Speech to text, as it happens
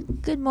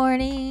Good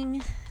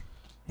morning.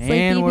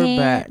 And we're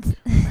back.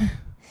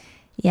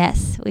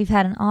 Yes, we've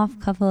had an off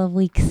couple of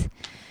weeks.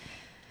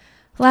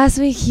 Last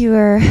week you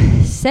were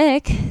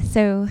sick,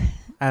 so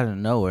Out of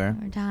nowhere.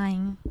 we're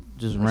dying.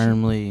 Just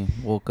randomly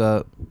woke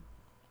up.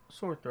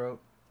 Sore throat.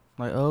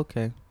 Like, oh,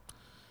 okay.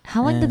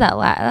 How long did that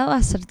last? That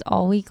lasted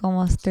all week,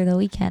 almost through the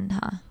weekend,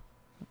 huh?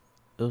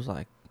 It was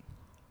like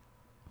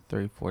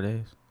 3-4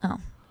 days. Oh.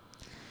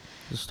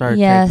 Just started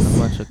taking a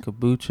bunch of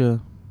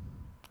kombucha.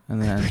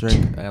 And then I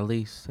drank at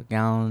least 1.5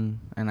 gallons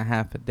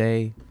a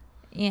day.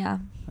 Yeah.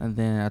 And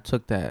then I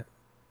took that.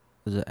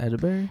 Is it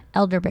elderberry?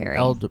 Elderberry.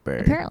 Elderberry.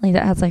 Apparently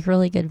that has like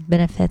really good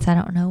benefits. I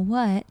don't know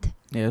what.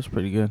 Yeah, it's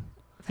pretty good.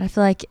 But I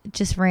feel like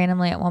just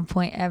randomly at one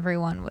point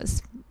everyone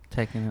was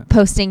Taking it.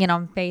 posting it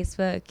on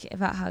Facebook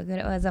about how good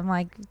it was. I'm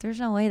like, there's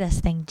no way this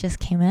thing just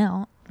came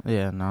out.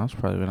 Yeah, no, it's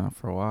probably been out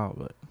for a while,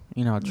 but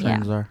you know how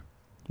trends are.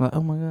 Like,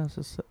 oh my gosh,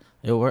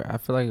 it worked. I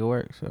feel like it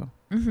works, so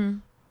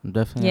I'm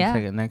definitely gonna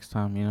take it next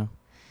time, you know.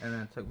 And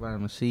then I took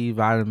vitamin C,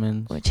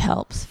 vitamins, which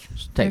helps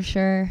for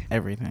sure.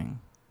 Everything.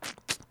 I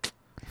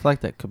feel like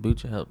that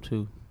kombucha helped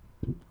too.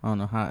 I don't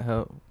know how it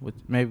helped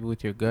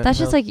with your gut. That's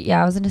health. just like,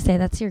 I was gonna say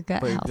that's your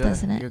gut But health,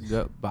 isn't it? Your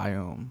gut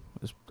biome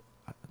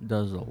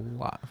does a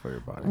lot for your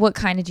body. What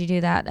kind did you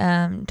do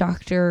that?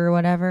 Doctor or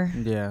whatever?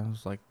 Yeah, it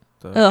was like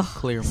the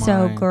clear mind.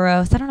 So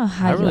gross. I don't know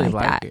how you really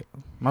like that. It.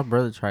 My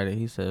brother tried it.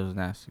 He said it was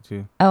nasty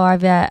too. Oh, I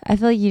bet. I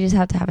feel like you just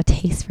have to have a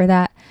taste for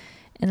that.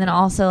 And then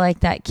also like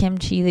that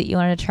kimchi that you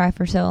wanted to try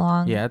for so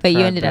long. Yeah, but you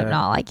ended up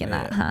not liking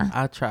that, huh?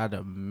 I tried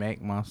to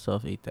make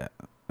myself eat that,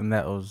 and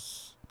that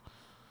was.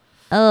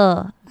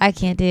 Oh, I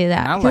can't do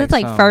that because like it's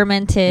like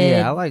fermented.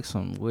 Yeah, I like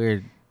some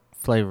weird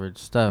flavored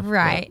stuff.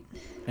 Right.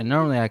 And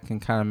normally I can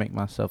kind of make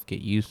myself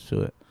get used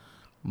to it,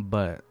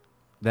 but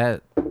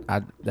that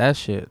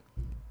shit.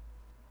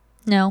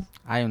 No.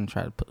 I even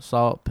tried to put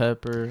salt,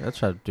 pepper. I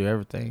tried to do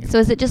everything. So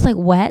is it just like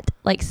wet,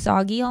 like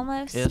soggy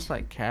almost? It's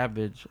like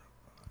cabbage,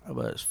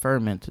 but it's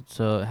fermented,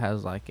 so it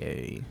has like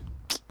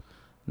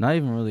not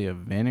even really a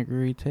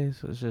vinegary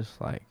taste. It's just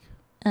like.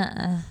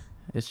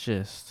 It's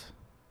just.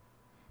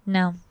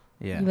 No.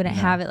 Yeah. You wouldn't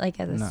have it like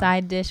as a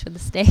side dish with a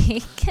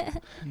steak.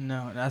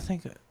 No, I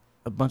think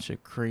a bunch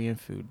of Korean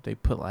food,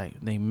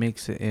 they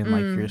mix it in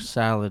like your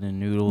salad and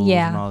noodles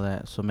and all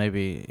that. So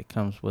maybe it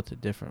comes with a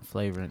different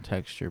flavor and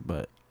texture,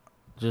 but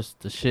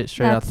just the shit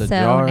straight out the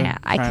jar.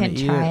 I can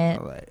try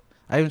it.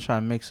 I even try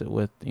to mix it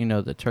with,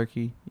 the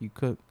turkey you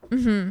cook.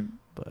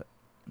 But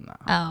no.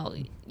 Oh,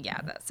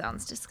 yeah, that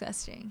sounds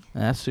disgusting.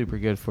 And that's super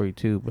good for you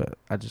too, but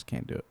I just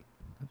can't do it.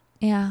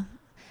 Yeah.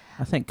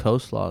 I think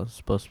coleslaw is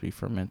supposed to be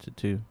fermented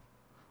too.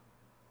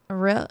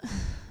 Real?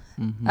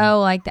 Oh,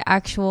 like the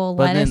actual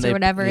lettuce or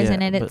whatever is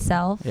in it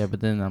itself? Yeah,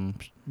 but then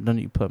don't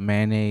you put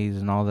mayonnaise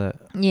and all that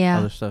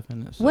other stuff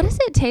in it? So. What does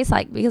it taste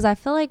like? Because I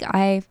feel like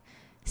I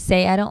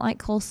say I don't like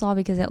coleslaw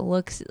because it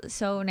looks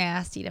so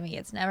nasty to me.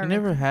 It's never. You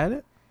never had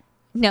it?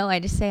 No, I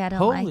just say I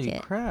don't like it. Holy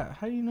crap.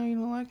 How do you know you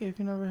don't like it if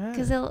you never had it?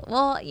 Because,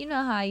 well, you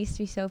know how I used to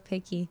be so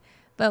picky.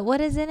 But what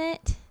is in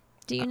it?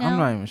 Do you know? I'm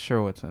not even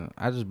sure what's in it.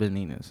 I just been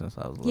eating it since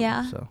I was little.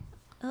 Yeah. So.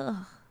 Ugh.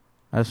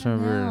 I just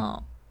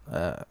remember.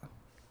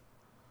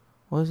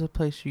 What is the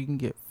place you can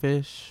get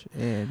fish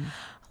and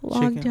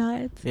Long chicken?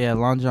 John's. Yeah,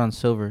 Long John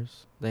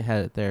Silver's. They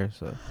had it there.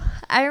 So.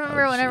 I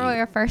remember whenever we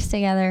were first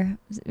together,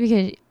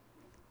 because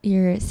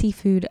your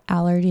seafood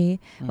allergy,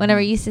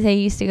 whenever you used to say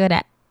you used to go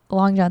to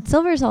Long John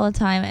Silver's all the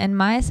time, and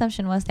my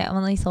assumption was they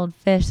only sold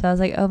fish, so I was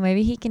like, oh,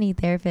 maybe he can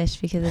eat their fish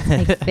because it's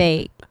like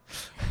fake.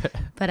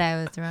 But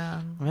I was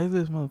wrong. Maybe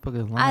this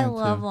motherfucker's lying. I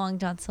love Long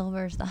John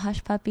Silver's, the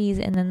hush puppies,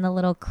 and then the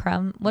little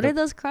crumb. What are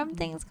those crumb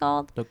things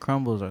called? The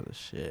crumbles are the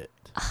shit.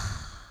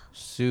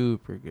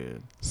 Super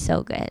good.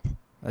 So good.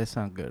 They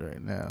sound good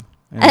right now.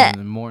 And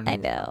in the morning. I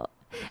know.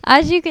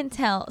 As you can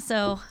tell,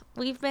 so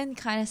we've been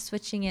kind of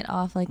switching it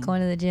off, like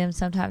going to the gym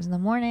sometimes in the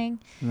morning,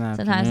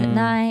 sometimes at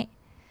night.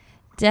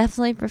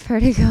 Definitely prefer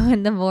to go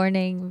in the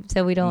morning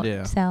so we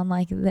don't sound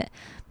like that.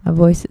 My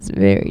voice is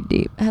very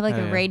deep. I have like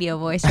a radio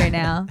voice right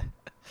now.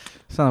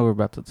 Sound like we're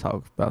about to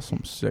talk about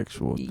some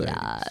sexual things.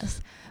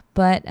 Yes.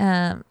 But,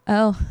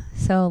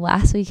 so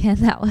last weekend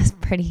that was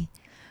pretty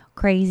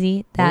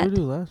crazy. What did we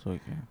do last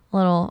weekend?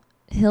 Little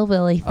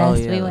hillbilly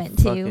fest we went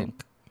to.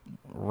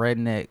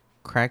 Redneck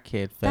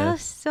crackhead fest. That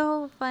was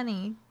so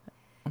funny.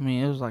 I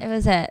mean, it was like... It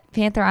was at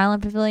Panther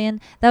Island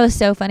Pavilion. That was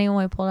so funny when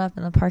we pulled up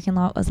and the parking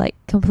lot was like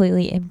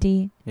completely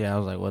empty. Yeah, I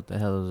was like, what the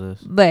hell is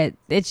this? But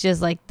it's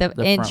just like the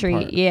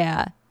entry.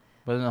 Yeah.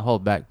 But then the whole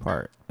back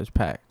part is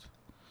packed.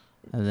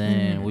 And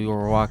then we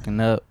were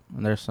walking up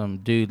and there's some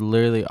dude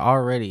literally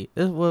already...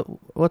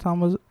 What time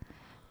was it?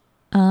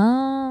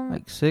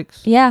 Like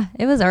 6? Yeah,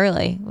 it was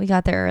early. We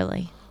got there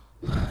early.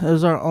 It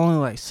was only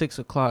like 6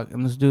 o'clock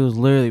and this dude was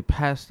literally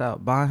passed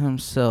out by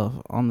himself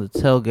on the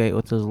tailgate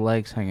with his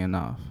legs hanging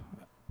off.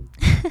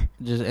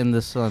 Just in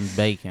the sun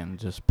baking,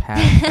 just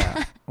passed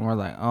out. And we're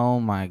like, oh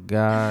my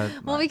God.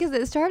 Well, because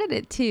it started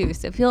at 2,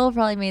 so people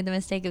probably made the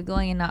mistake of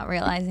going and not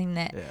realizing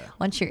that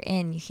once you're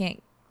in, you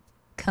can't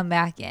come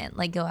back in,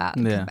 like go out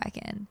and come back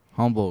in.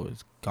 Homeboy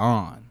was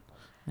gone.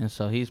 And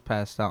so he's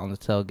passed out on the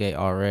tailgate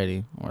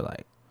already. We're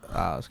like,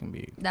 oh, it's going to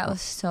be. That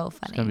was so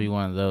funny. It's going to be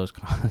one of those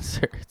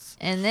concerts.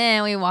 And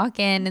then we walk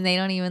in and they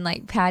don't even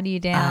like pat you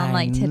down I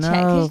like to know,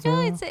 check. 'Cause, you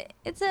know, bro.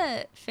 it's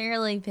a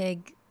fairly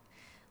big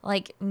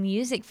like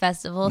music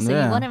festival. So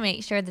Yeah. you want to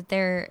make sure that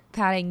they're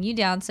patting you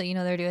down so you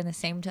know they're doing the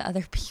same to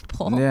other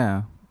people.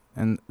 Yeah.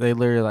 And they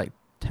literally like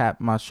tapped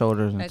my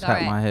shoulders and Like,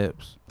 tapped alright. my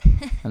hips.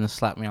 And then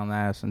slapped me on the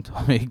ass and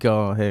told me to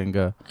go ahead and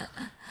go.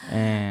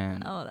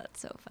 And Oh,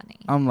 that's so funny.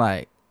 I'm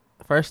like,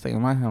 first thing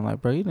in my head, I'm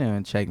like, bro, you didn't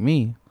even check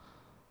me.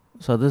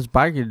 So this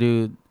biker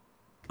dude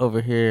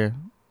over here,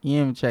 you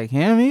didn't even check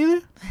him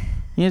either?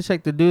 You didn't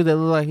check the dude that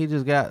looked like he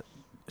just got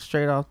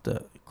straight off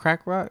the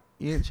crack rock?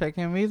 You didn't check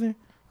him either?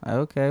 Like,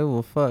 okay,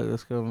 well, fuck,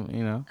 let's go,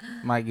 you know,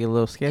 might get a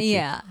little sketchy.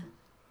 Yeah.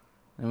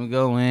 And we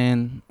go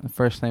in, the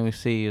first thing we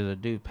see is a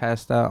dude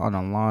passed out on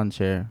a lawn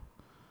chair.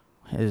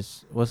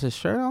 Was his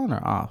shirt on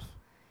or off?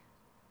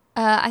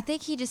 I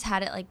think he just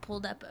had it like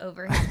pulled up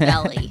over his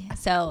belly.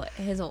 So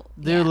his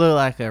Dude looked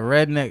like a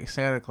redneck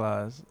Santa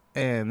Claus.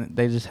 And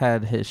they just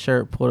had his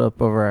shirt pulled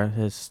up over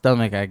his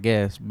stomach, I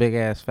guess. Big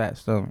ass fat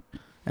stomach.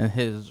 And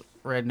his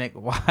redneck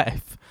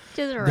wife.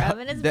 just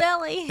rubbing his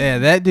belly. Yeah,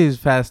 that dude's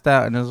passed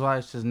out and his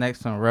wife's just next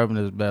to him rubbing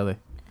his belly.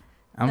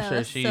 I'm That sure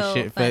was she's so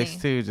shit funny.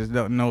 faced too, just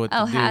don't know what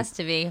Oh, to do. has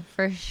to be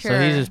for sure. So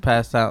he just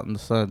passed out in the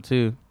sun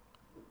too.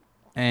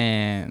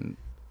 And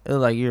it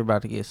was like you're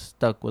about to get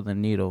stuck with a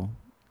needle.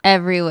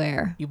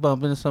 everywhere. You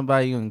bump into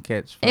somebody, you can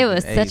catch. It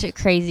was fucking such a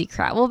AIDS. crazy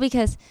crowd. Well,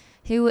 because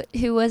who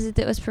was it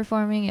that was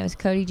performing? It was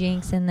Cody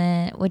Jinks, and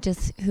then which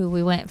is who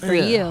we went for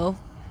Yeah. you,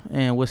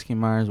 And Whiskey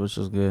Myers, which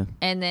was good.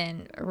 and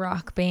then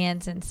rock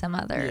bands and some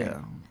other.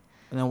 Yeah.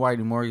 And then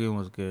Whitey Morgan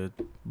was good,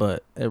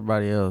 but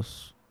everybody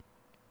else,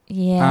 I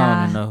don't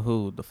Yeah, even know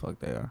who the fuck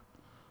they are.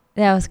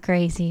 that was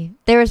crazy.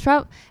 There was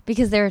probably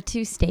because there were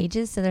 2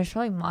 stages, so there's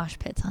probably mosh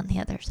pits on the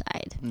other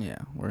side. Yeah,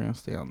 we're gonna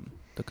stay on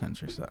the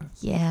countryside.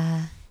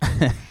 Yeah,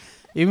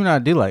 Even though I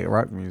do like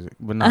rock music,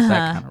 but not that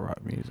Uh-huh. kind of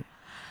rock music.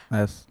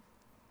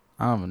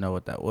 I don't even know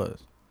what that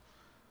was.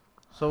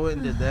 So we went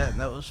and did that, and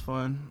that was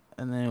fun.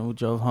 And then we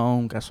drove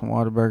home, got some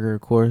Whataburger,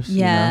 of course.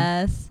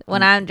 yes.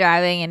 When I'm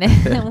driving, and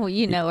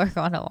you know we're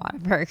going to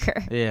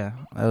Whataburger. You know? Yeah,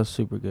 that was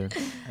super good.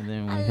 And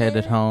then we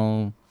headed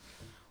home,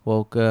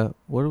 woke up.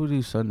 What did we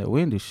do Sunday? We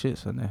didn't do shit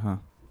Sunday, huh?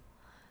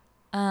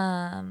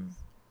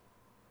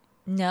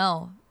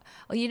 No.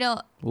 Well, you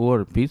know, We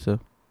ordered pizza.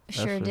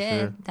 sure for did.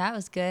 sure. That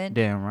was good.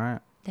 Damn right.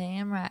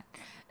 Damn right.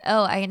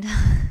 Oh, I can.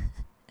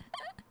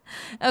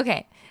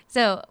 Okay,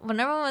 so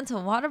whenever we went to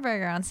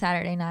Whataburger on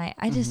Saturday night,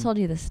 I just Mhm. told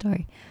you this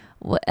story.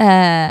 When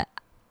I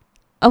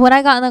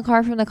got in the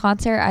car from the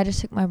concert, I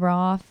just took my bra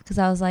off because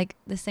I was like,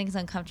 "This thing's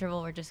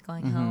uncomfortable. We're just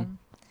going Mhm. home."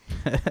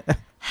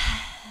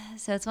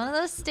 So it's one of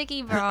those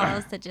sticky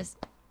bras that just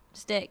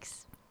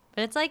sticks,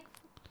 but it's like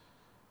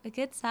a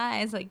good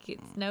size. Like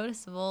it's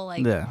noticeable.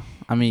 Like Yeah.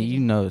 I mean, you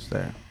noticed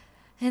that.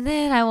 And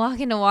then I walk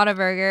into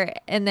Whataburger,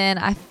 and then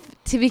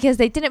because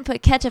they didn't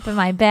put ketchup in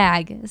my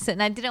bag, so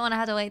and I didn't want to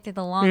have to wait through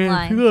the long If you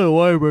line. go to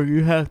Whataburger,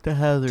 you have to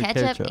have their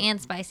Ketchup and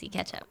spicy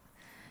ketchup.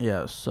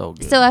 Yeah, it's so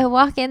good. So I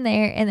walk in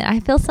there, and I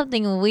feel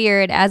something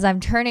weird as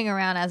I'm turning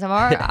around. After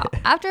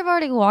I've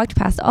already walked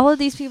past all of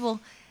these people,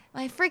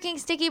 my freaking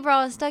sticky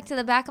bra is stuck to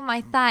the back of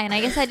my thigh, and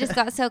I guess I just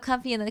got so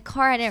comfy in the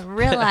car I didn't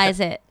realize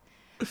it.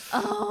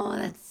 Oh,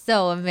 that's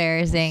so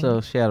embarrassing.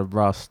 So she had a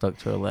bra stuck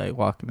to her leg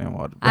walking in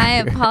Whataburger. I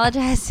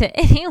apologize to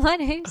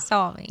anyone who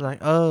saw me. Like,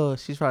 oh,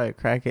 she's probably a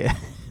crackhead.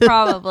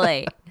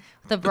 Probably.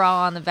 The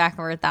bra on the back of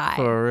her thigh.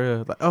 For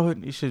real. Like, oh,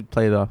 you should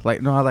play it off.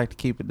 Like, no, I like to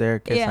keep it there in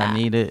case Yeah. I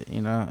need it.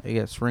 You know, it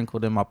gets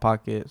wrinkled in my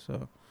pocket.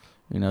 So,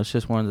 you know, it's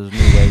just one of those new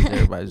ways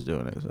everybody's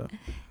doing it. So,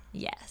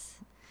 Yes.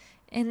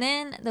 And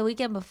then the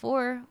weekend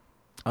before,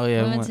 oh,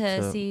 yeah. we went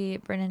to see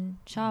Brennan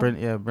Shaw.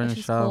 Brennan which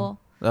was Shaw. cool.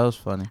 That was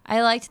funny.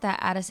 I liked that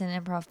Addison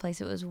Improv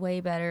place. It was way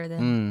better than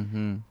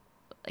Mm-hmm.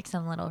 like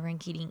some little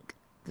rinky-dink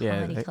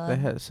Yeah, comedy club. they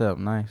had it set up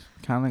nice.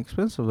 Kind of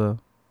expensive, though.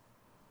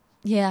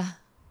 Yeah.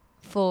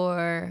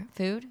 For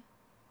food?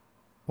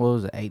 What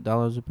was it,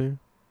 $8 a beer?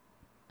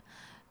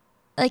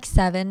 Like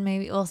 7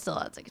 maybe. Well, still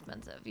that's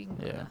expensive. You can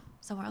go Yeah. to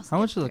somewhere else. How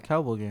and much get is a beer.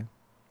 Cowboy game?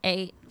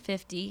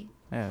 $8.50.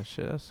 Yeah,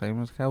 shit, that's the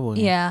same as a Cowboy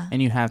game. Yeah.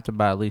 And you have to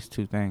buy at least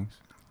 2 things.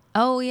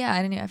 Oh yeah,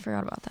 I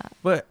forgot about that.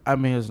 But, I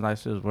mean, it was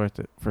nice. It was worth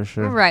it, for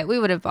sure. Right, we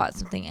would have bought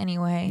something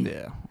anyway.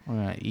 Yeah. We're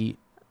going to eat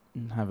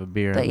and have a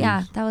beer. But at yeah,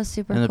 least. that was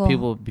super And cool. the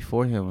people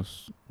before him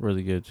was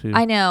really good, too.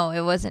 I know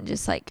it wasn't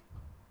just like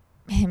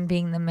him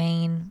being the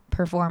main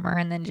performer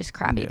and then just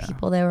crappy Yeah.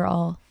 people. They were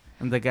all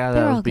And the guy They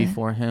were that all was good.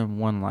 before him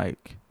won,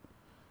 like,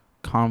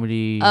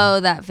 comedy.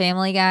 that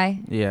Family Guy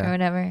or Yeah.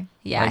 whatever.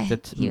 Yeah, Like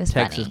the he was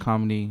Texas funny.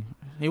 comedy.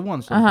 He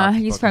won some. type of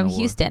He's fucking from award.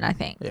 Houston, I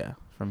think. Yeah,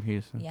 from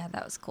Houston. Yeah,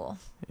 that was cool.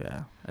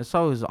 Yeah. It's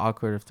always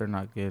awkward if they're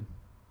not good.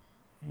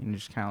 And you're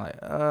just kind of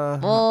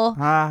like, Well,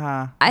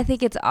 ha. I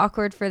think it's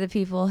awkward for the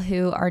people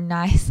who are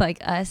nice like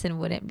us and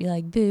wouldn't be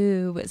like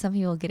boo, but some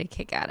people get a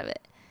kick out of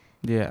it.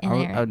 Yeah, and they're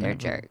I'd they're never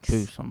jerks.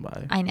 boo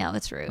somebody. I know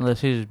it's rude.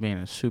 Unless he's just being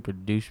a super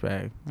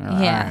douchebag. You're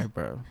like, Yeah. all right,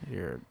 bro.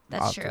 You're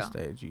That's off true. the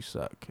stage. You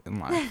suck in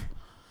life.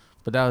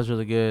 But that was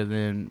really good.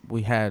 Then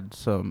we had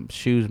some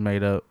shoes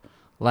made up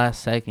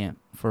last second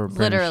for Brandon's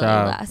Literally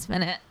shop. last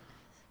minute.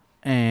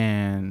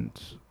 And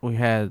we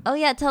had... Oh,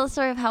 yeah. Tell the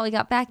story of how we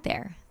got back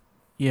there.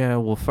 Yeah,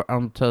 well, I'm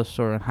going to tell the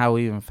story on how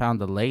we even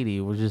found the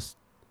lady, which is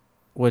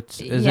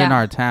in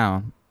our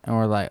town. And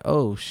we're like,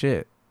 oh,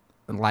 shit.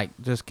 And like,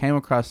 just came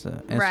across the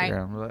Instagram. Right.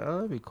 We're like, oh,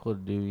 that'd be cool to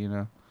do, you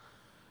know.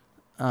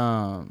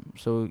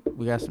 So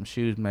we got some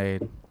shoes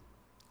made.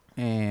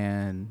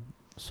 And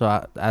so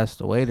I asked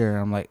the waiter,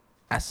 I'm like,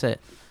 I said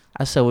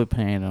we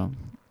paying them.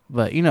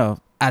 But, you know,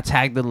 I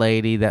tagged the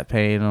lady that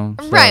paid him.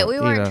 So, right. We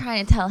weren't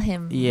trying to tell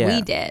him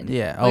we did.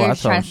 Yeah. We were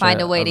just trying to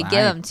find a way to give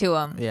them to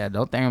him. Yeah.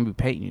 Don't think I'm going to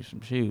be painting you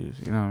some shoes.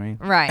 You know what I mean?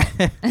 Right.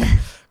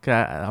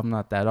 Cause I'm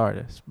not that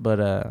artist. But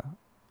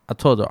I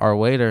told our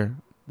waiter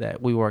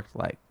that we worked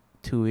like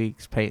 2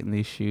 weeks painting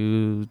these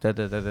shoes.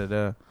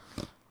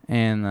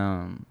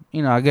 And,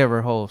 you know, I gave her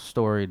a whole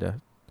story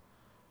to,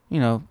 you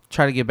know,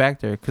 try to get back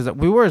there. Because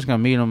we were just going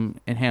to meet him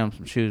and hand him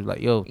some shoes. Like,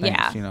 yo,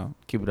 thanks, you know,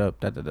 keep it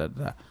up.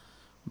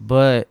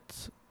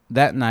 But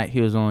that night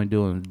he was only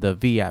doing the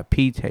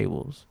VIP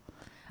tables.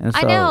 And so,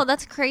 I know,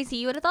 that's crazy.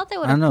 You would have thought they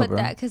would have put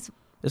that. Cause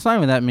it's not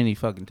even that many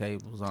fucking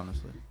tables,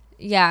 honestly.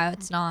 Yeah,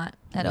 it's not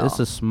at all. It's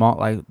a small,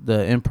 like, the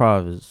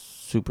Improv is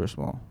super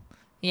small.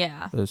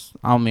 Yeah.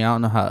 I don't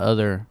know how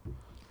other,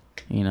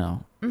 you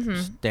know,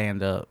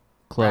 stand-up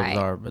clubs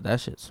are, but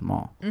that shit's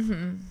small.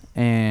 Mm-hmm.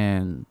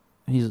 And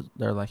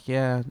they're like,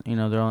 yeah, you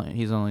know,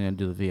 he's only going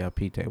to do the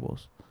VIP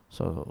tables.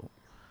 So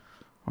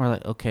we're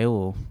like, okay,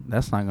 well,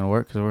 that's not going to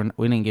work because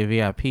we didn't get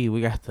VIP.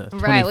 We got the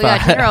 25. Right, we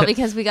got general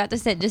because we got to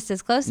sit just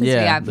as close as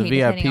VIP. The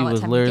VIP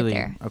was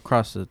literally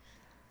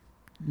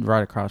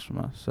right across from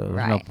us. So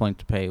there's no point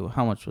to pay.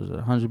 How much was it,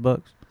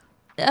 $100?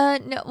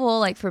 No, well,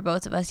 like for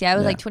both of us, yeah, it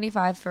was like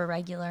 25 for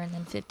regular and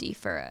then 50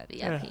 for a VIP.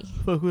 Yeah,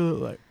 fuck, we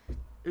look like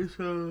it's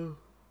so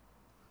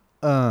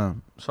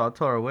I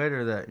told our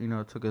waiter that, you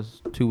know, it took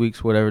us 2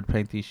 weeks, whatever, to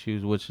paint these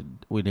shoes, which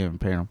we didn't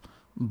paint them.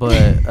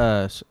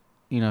 But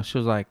you know, she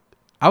was like,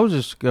 I was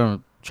just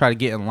gonna try to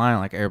get in line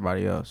like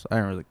everybody else. I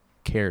didn't really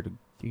care to,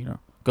 you know,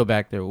 go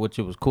back there, which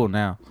it was cool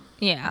now.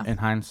 Yeah. In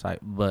hindsight,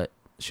 but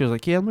she was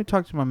like, yeah, let me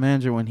talk to my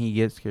manager when he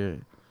gets here,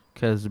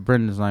 because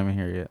Brendan's not even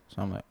here yet.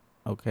 So I'm like,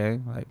 okay,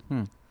 like,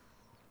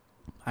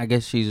 I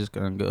guess she's just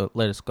gonna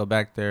let us go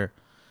back there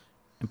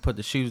and put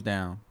the shoes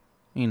down,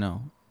 you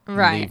know,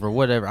 leave or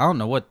whatever. I don't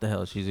know what the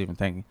hell she's even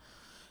thinking.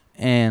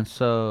 And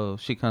so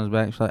she comes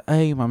back. She's like,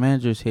 hey, my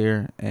manager's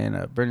here,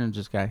 and Brendan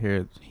just got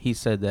here. He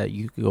said that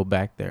you could go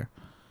back there.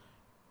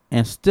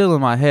 And still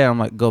in my head, I'm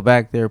like, go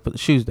back there, put the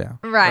shoes down.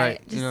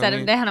 Right. Just set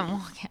them down and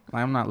walk out.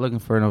 Like, I'm not looking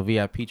for no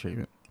VIP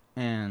treatment.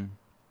 And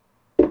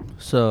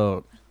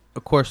so,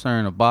 of course, they're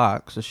in a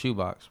shoe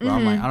box. But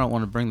I'm like, I don't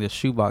want to bring this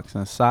shoe box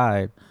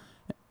inside.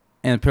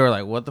 And people are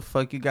like, what the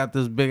fuck? You got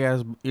this big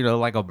ass, you know,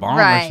 like a bomb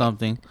or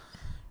something.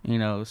 You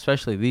know,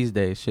 especially these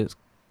days, shit's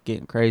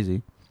getting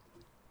crazy.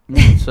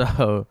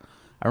 So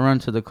I run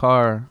to the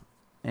car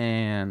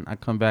and I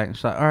come back and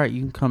she's like, all right,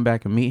 you can come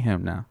back and meet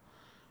him now.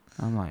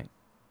 I'm like,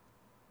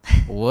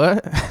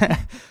 what?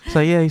 So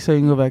yeah, he said you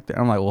can go back there.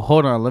 I'm like, well,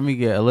 hold on, let me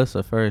get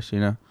Alyssa first, you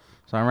know.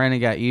 So I ran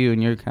and got you,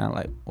 and you're kind of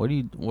like, where are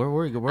you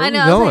going? I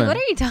was like, what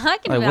are you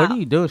talking about? What are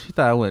you doing? She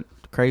thought I went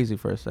crazy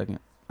for a second.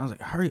 I was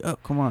like, hurry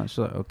up, come on. She's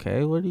like,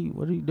 okay, what are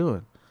you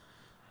doing?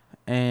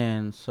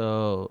 And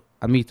so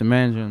I meet the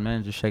manager, and the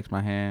manager shakes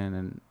my hand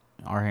and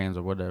our hands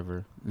or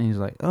whatever. And he's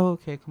like, oh,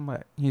 okay, come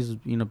back. He's,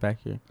 you know,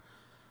 back here.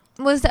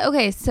 Was that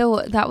okay?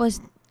 So that was,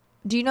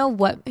 do you know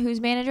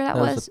whose manager that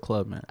was? That was the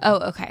club manager.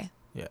 Oh, okay.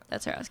 Yeah.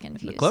 That's where I was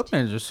confused. The club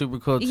manager's super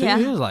cool too. Yeah.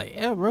 He was like,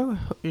 yeah, bro,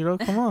 you know,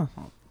 come on.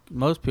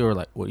 Most people are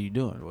like, what are you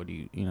doing? What do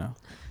you, you know?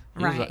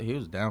 He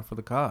was down for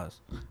the cause.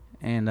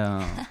 And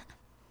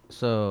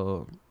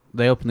so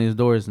they open these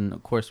doors, and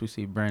of course we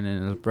see Brandon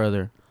and his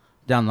brother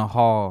down the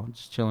hall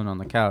just chilling on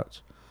the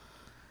couch.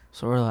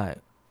 So we're like,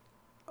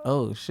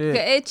 oh shit.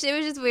 It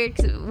was just weird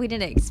because we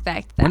didn't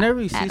expect that.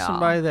 Whenever you see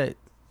somebody that,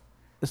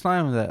 it's not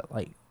even that,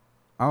 like,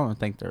 I don't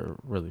think they're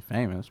really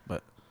famous,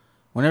 but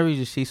whenever you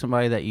just see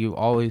somebody that you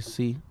always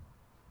see,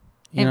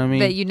 you know what I mean?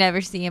 But you never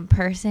see in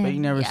person. But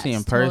you never see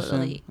in person.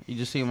 Totally, you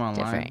just see them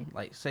online. Different.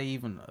 Like, say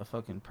even a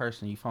fucking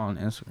person you follow on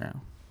Instagram.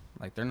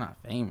 Like, they're not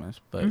famous,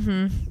 but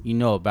you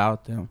know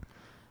about them.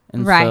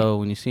 And so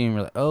when you see them,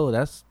 you're like, oh,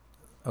 that's,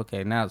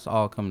 okay, now it's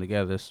all coming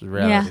together. This is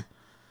reality. Yeah.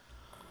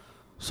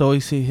 So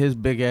we see his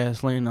big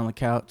ass laying on the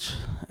couch.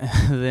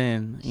 And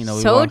then, you know.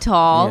 So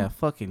tall. Yeah,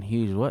 fucking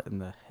huge. What in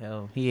the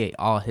hell? He ate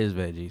all his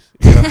veggies.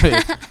 You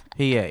know,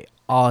 he ate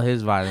all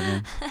his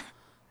vitamins.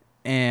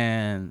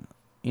 And,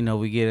 you know,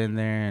 we get in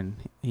there and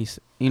he's,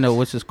 you know,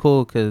 which is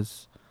cool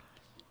because,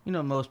 you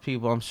know, most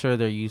people, I'm sure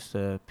they're used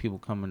to people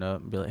coming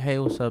up and be like, hey,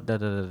 what's up,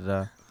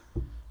 da-da-da-da.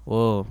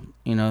 Well,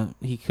 you know,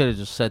 he could have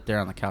just sat there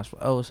on the couch,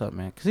 but, oh, what's up,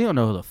 man? Because he don't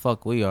know who the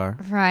fuck we are.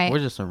 Right. We're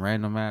just some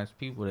random ass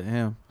people to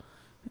him.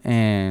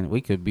 And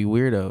we could be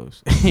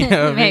weirdos. You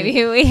know what maybe I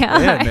mean? We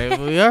are. Yeah,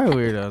 maybe we are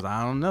weirdos.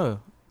 I don't know.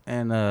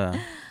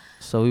 And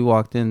so we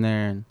walked in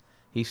there and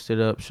he stood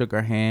up, shook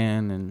our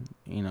hand, and,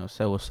 you know,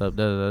 said what's up,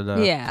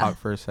 da-da-da-da. Yeah. Talked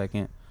for a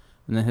second.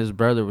 And then his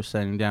brother was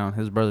sitting down.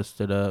 His brother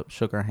stood up,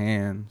 shook our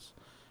hands,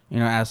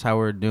 asked how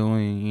we're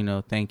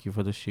doing, thank you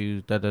for the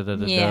shoes,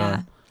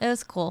 Yeah. It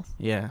was cool.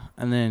 Yeah.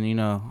 And then,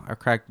 I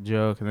cracked a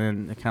joke, and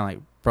then it kind of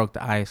like broke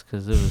the ice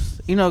because it was,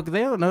 they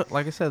don't know,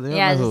 like I said, they don't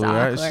know who we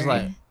are. It's just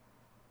like,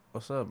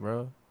 what's up,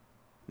 bro?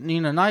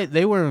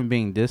 They weren't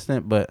being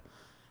distant, but,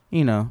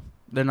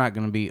 they're not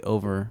going to be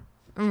over,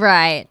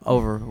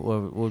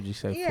 what would you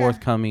say,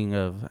 forthcoming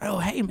of, oh,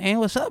 hey, man,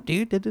 what's up,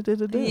 dude?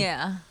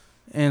 Yeah.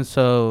 And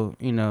so,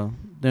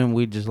 then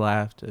we just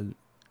laughed and,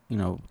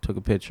 took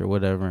a picture,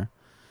 whatever.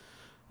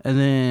 And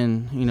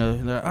then,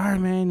 they're like, all right,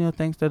 man,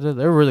 thanks. They're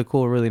really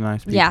cool, really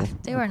nice people. Yeah,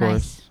 they were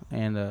nice.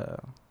 And I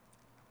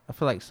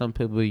feel like some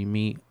people you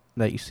meet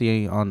that you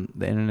see on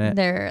the internet,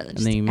 they're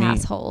just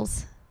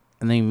assholes.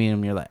 And then you meet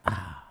them, you're like,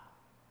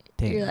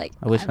 damn. You're like,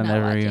 I wish I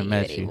never even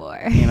met you. You know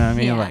what I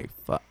mean? Yeah. Like,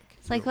 fuck.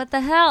 It's like, what the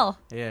hell?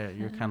 Yeah,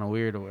 you're kind of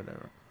weird or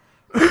whatever.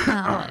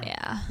 Oh,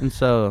 yeah. And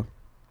so,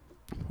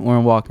 when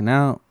we're walking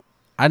out,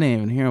 I didn't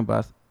even hear him,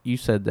 but you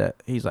said that.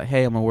 He's like,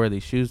 hey, I'm going to wear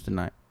these shoes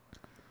tonight.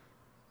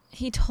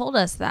 He told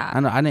us that. I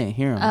know. I didn't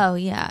hear him. Oh,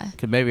 yeah.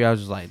 Because maybe I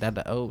was just like,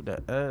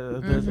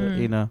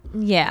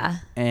 Yeah.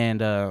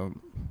 And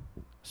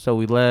so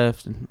we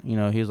left, and,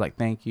 he was like,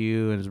 thank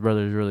you. And his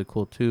brother was really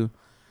cool, too.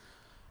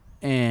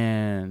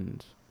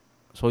 And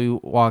so we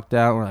walked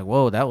out. And we're like,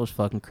 whoa, that was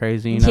fucking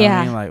crazy. You know what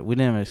I mean? Like, we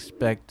didn't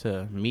expect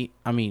to meet.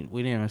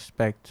 We didn't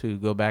expect to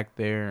go back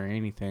there or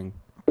anything.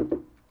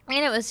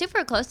 And it was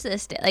super close to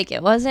this. Like,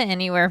 it wasn't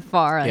anywhere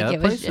far. Like, yeah, the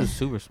place is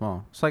super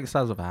small. It's like the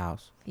size of a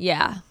house.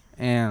 Yeah.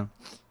 And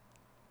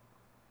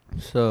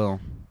so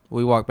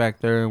we walked back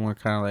there, and we're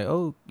kind of like,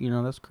 oh,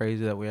 that's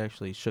crazy that we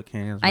actually shook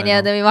hands. I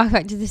know. Then we walked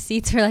back to the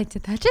seats. We're like,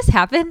 did that just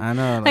happen? I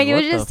know. Like it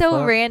was just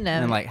so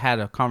random. And like had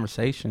a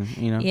conversation,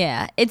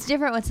 Yeah. It's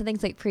different when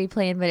something's like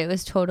pre-planned, but it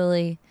was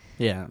totally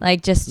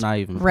like just not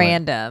even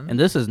random. Planned. And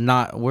this is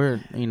not,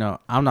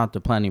 I'm not the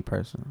planning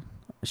person.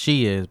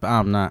 She is, but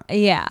I'm not.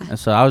 Yeah. And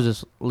so I was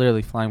just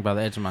literally flying by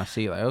the edge of my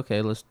seat, like,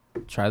 okay, let's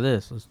try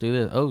this. Let's do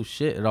this. Oh,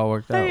 shit. It all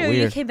worked out. Weird.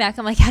 You came back.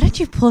 I'm like, how did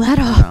you pull that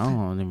off? I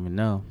don't even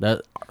know.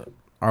 That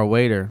our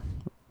waiter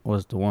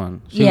was the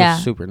one. She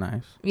was super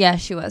nice. Yeah,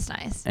 she was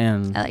nice.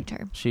 And I liked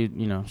her. She,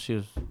 she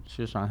was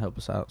trying to help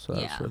us out, so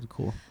that was really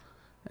cool.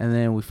 And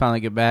then we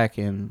finally get back,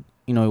 and,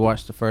 we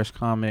watched the first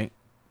comic,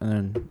 and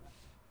then,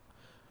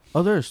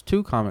 there's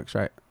 2 comics,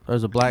 right?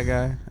 There's a black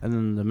guy, and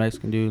then the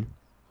Mexican dude.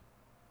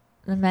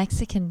 The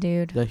Mexican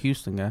dude. The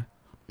Houston guy.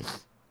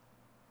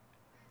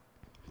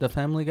 The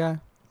Family Guy.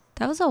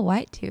 That was a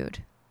white dude.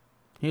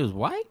 He was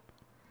white?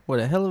 What,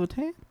 a hell of a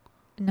tan?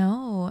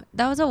 No,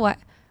 that was a white.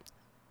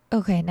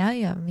 Okay, now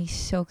you have me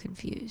so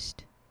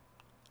confused.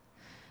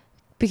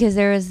 Because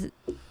there was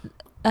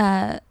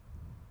that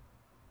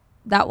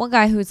one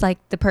guy who's like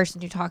the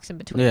person who talks in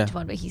between each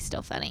one, but he's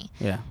still funny.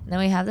 Yeah. And then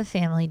we have the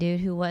family dude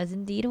who was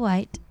indeed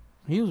white.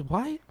 He was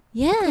white?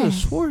 Yes. I could have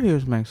swore he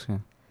was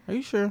Mexican. Are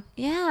you sure?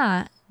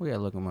 Yeah. We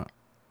gotta look him up.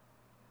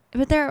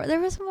 But there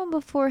was someone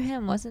before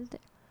him, wasn't there?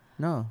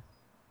 No.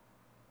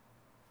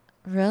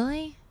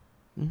 Really?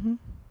 Mm-hmm.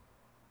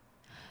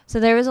 So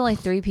there was only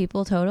 3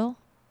 people total?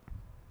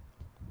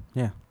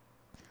 Yeah.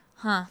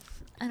 Huh.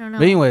 I don't know.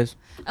 But anyways.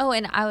 Oh,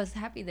 and I was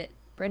happy that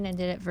Brendan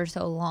did it for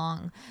so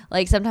long.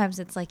 Like, sometimes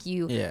it's like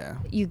you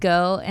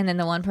go, and then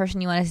the one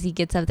person you want to see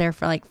gets up there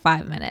for like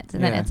 5 minutes.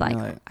 And then it's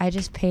like, I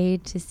just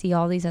paid to see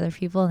all these other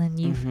people, and then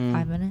you for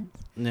 5 minutes.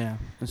 Yeah.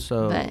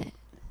 So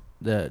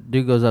the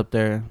dude goes up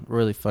there,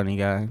 really funny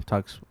guy,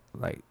 talks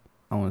like,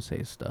 I won't say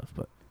his stuff,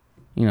 but,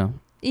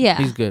 Yeah.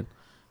 He's good.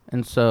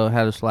 And so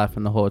had us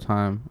laughing the whole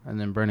time. And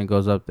then Brendan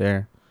goes up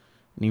there,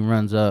 and he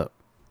runs up.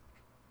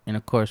 And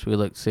of course, we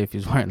look to see if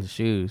he's wearing the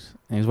shoes.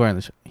 And he's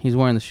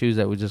wearing the shoes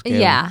that we just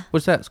gave him.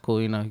 Which that's cool,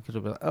 He could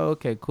be like, oh,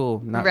 okay,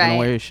 cool. Not gonna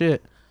wear your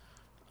shit.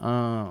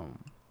 So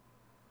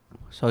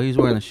he's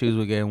wearing the shoes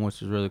we gave him,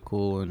 which is really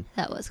cool. And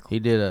that was cool. He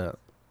did a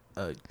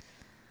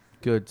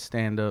good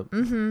stand up,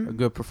 a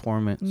good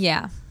performance.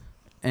 Yeah.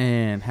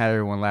 And had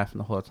everyone laughing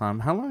the whole time.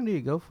 How long did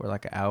he go for?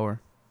 Like an hour?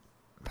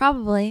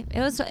 Probably. It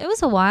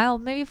was a while,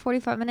 maybe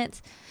 45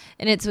 minutes.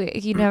 And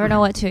you never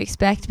know what to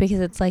expect, because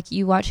it's like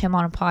you watch him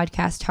on a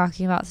podcast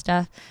talking about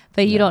stuff,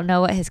 but you don't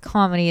know what his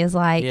comedy is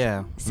like.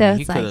 Yeah. So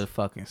he could have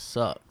fucking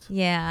sucked.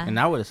 Yeah. And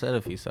I would have said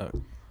if he sucked.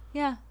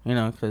 Yeah.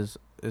 Because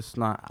it's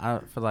not, I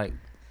feel like,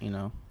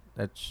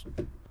 that's,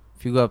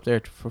 if you go up there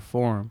to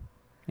perform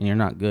and you're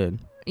not good.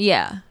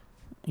 Yeah.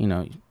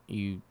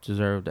 You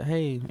deserve to,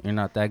 hey, you're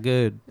not that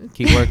good.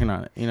 Keep working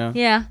on it,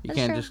 Yeah. You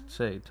can't just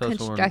tell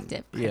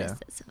constructive someone.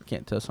 criticism. You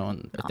can't tell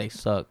someone if they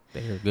suck,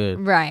 they're good.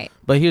 Right.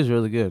 But he was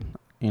really good,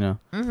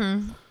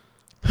 Mm-hmm.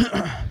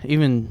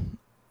 Even,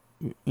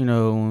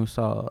 when we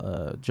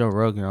saw Joe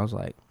Rogan, I was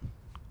like,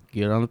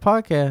 get on the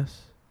podcast.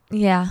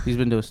 Yeah. He's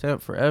been doing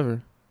stand-up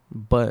forever,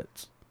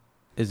 but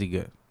is he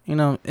good?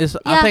 I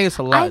think it's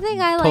a lot. I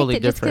think I totally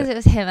liked it just because it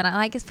was him, and I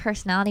like his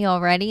personality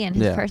already, and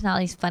his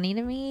personality's funny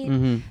to me.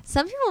 Mm-hmm.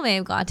 Some people may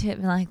have gone to it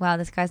and been like, wow,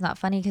 this guy's not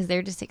funny, because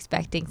they're just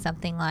expecting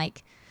something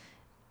like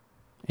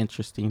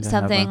interesting,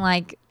 something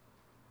like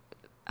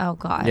Oh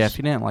gosh. Yeah, if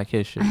you didn't like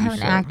his shit, I have you an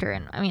said. actor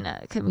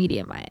a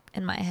comedian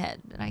in my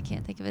head, and I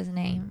can't think of his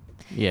name.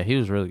 Yeah, he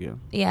was really good.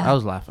 Yeah. I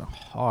was laughing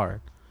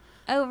hard.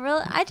 Oh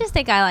really? I just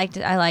think I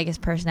like his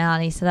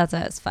personality, so that's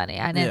why it's funny.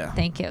 I didn't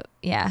think it.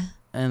 Yeah.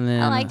 And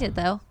then I liked it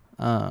though.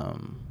 But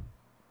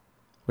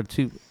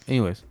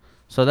anyways,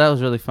 so that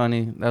was really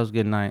funny. That was a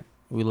good night.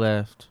 We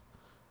left.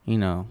 You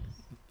know,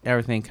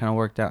 everything kind of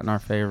worked out in our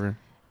favor,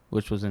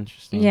 which was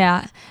interesting.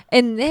 Yeah.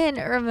 And then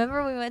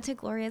remember we went to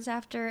Gloria's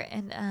after,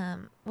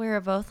 and we were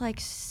both like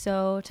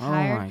so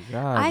tired. Oh my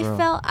god, bro. I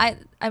felt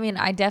I mean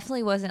I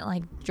definitely wasn't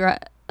like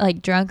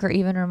drunk or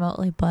even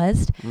remotely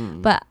buzzed,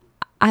 but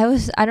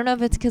I don't know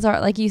if it's because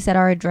like you said,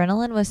 our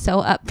adrenaline was so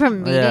up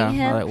from meeting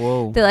him like,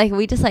 whoa. that like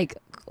we just like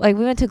we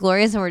went to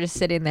Gloria's and we're just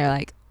sitting there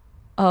like,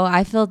 oh,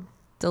 I feel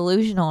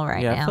delusional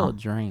right now. Yeah, I felt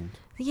drained.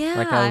 Yeah,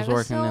 like I was it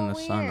working so in the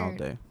weird. sun all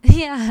day.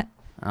 Yeah.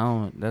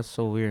 That's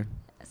so weird.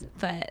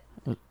 But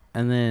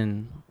and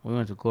then we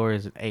went to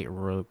Gloria's and ate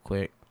real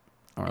quick.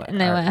 Like,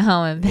 and then went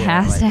home and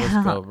passed out.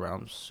 Let's go, bro.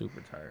 I'm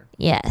super tired.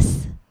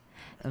 Yes.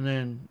 And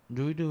then,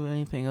 do we do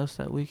anything else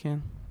that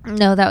weekend?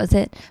 No, that was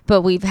it.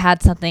 But we've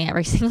had something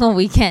every single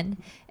weekend.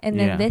 And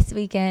then this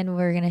weekend,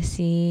 we're going to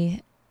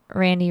see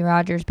Randy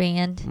Rogers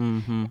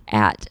Band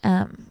at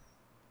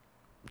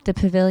the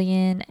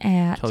Pavilion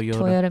at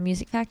Toyota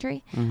Music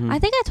Factory. I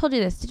think I told you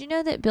this. Did you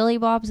know that Billy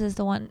Bob's is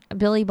the one,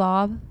 Billy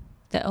Bob,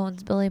 that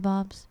owns Billy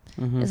Bob's,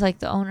 is like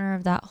the owner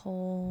of that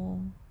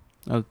whole...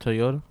 Oh,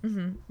 Toyota?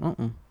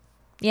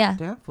 Yeah.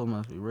 That fool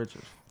must be rich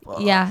as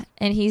fuck. Yeah,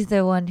 and he's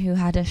the one who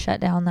had to shut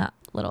down that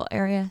little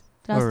area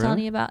that I was telling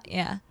you about.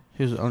 Yeah.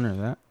 He was the owner of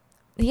that?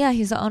 Yeah,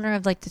 he's the owner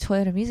of like the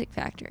Toyota Music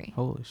Factory.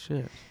 Holy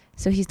shit.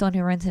 So he's the one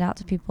who rents it out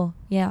to people.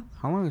 Yeah.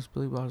 How long has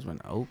Billy Bob's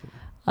been open?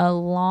 A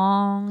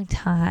long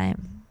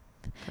time.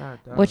 God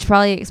damn. Which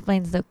probably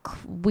explains the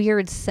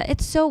weird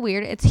it's so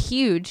weird. It's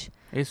huge.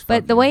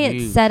 But the way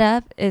huge. it's set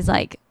up is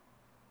like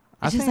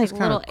it's just like a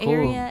little cool.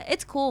 area.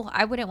 It's cool.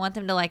 I wouldn't want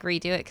them to like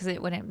redo it because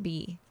it wouldn't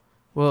be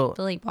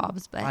Billy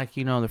Bob's. But like,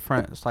 you know, the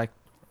front, it's like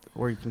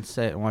where you can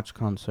sit and watch a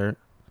concert.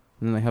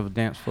 And then they have a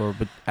dance floor,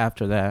 but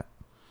after that,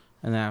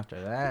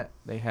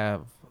 they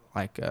have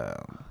like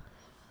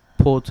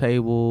pool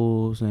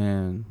tables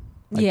and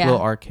like little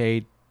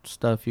arcade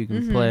stuff you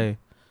can play,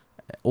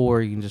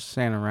 or you can just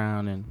stand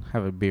around and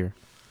have a beer.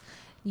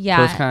 Yeah,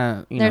 so it's kind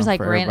of there's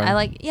like random. I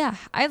like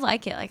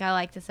it. Like I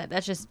like the set.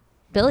 That's just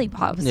Billy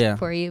Bob's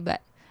for you.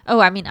 But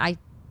I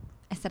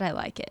said I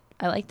like it.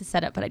 I like the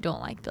setup, but I don't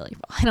like Billy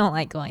Bob. I don't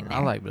like going there.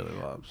 I like Billy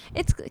Bob's.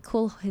 It's a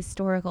cool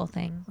historical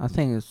thing. I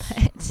think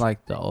it's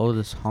like the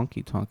oldest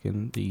honky tonk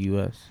in the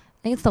U.S.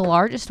 I think it's the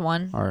largest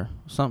one. Or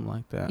something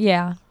like that.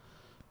 Yeah.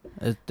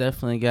 It's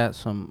definitely got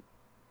some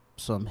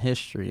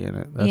history in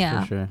it.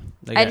 That's for sure.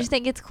 I just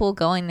think it's cool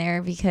going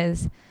there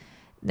because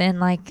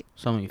then like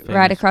so many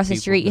right across the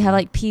street you have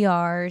like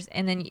PRs,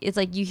 and then it's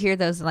like you hear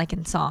those like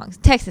in songs.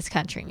 Texas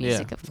country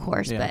music, of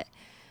course, but...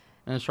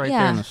 And it's right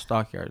there in the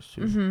stockyards,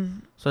 too.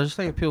 So just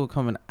think of people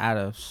coming out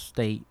of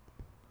state,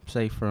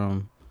 say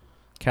from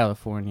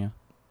California,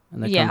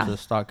 and they come to the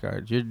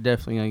stockyards. You're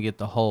definitely going to get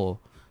the whole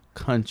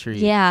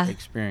country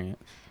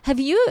experience.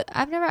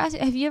 I've never asked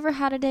you, have you ever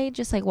had a day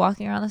just like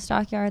walking around the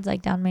stockyards,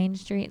 like down Main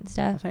Street and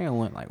stuff? I think I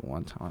went like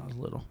one time when I was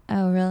little.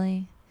 Oh,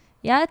 really?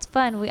 Yeah, it's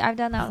fun. I've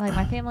done that with like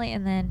my family,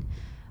 and then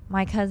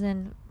my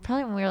cousin,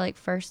 probably when we were like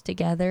first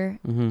together,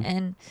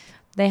 and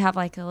they have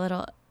like a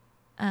little...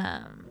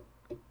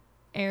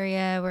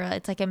 area where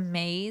it's like a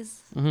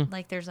maze,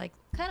 like there's like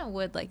kind of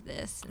wood like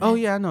this. Oh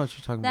yeah, I know what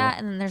you're talking about.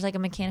 And then there's like a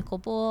mechanical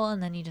bull,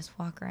 and then you just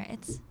walk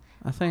around.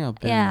 I think I've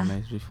been in a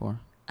maze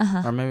before,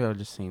 or maybe I've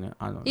just seen it.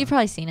 I don't know. You've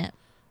probably seen it.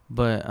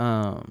 But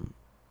I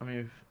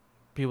mean,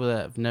 people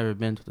that have never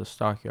been to the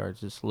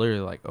stockyards, it's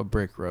literally like a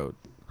brick road.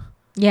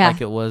 Yeah,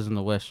 like it was in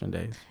the Western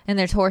days. And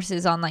there's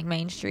horses on like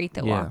Main Street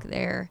that walk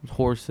there.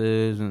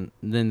 Horses, and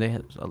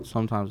then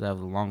sometimes they have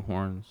the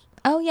longhorns.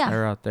 Oh yeah,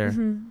 they're out there.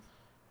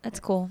 That's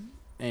cool.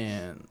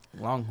 And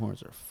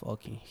longhorns are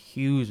fucking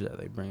huge that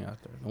they bring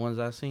out there. The ones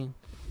I've seen,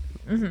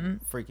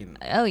 freaking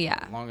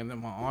longer than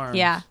my arms.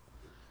 Yeah.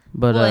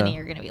 But any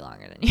are gonna be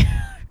longer than you.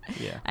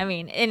 Yeah. I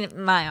mean,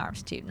 in my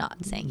arms too.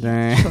 Not saying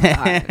short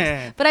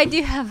arms, but I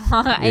do have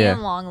long. I am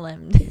long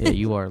limbed. Yeah,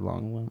 you are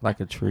long limbed, like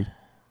a tree.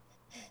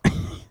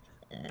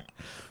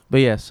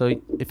 But yeah,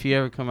 so if you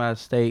ever come out of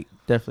state,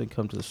 definitely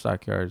come to the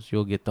stockyards.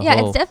 You'll get the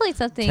whole it's definitely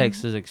something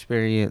Texas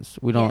experience.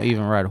 We don't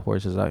even ride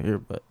horses out here,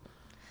 but.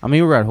 I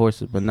mean, we ride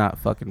horses, but not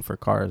fucking for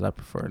cars. I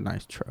prefer a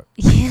nice truck.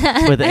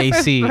 Yeah. With the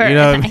AC, you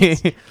know what I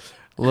mean?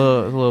 a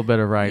little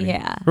better riding.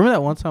 Yeah. Remember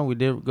that one time we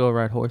did go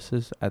ride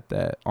horses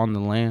on the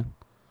land?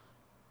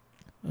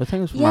 I think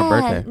it was for my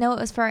birthday. No, it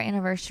was for our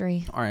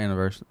anniversary. Our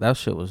anniversary. That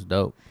shit was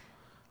dope.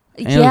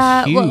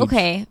 And well,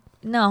 okay.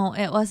 No,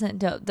 it wasn't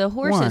dope. The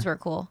horses were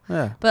cool.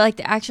 Yeah. But like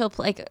the actual,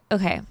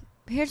 okay.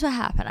 Here's what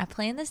happened. I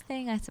planned this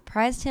thing. I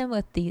surprised him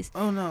with these.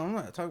 Oh, no. I'm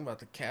not talking about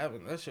the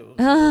cabin. That shit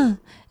was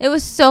it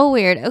was so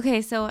weird.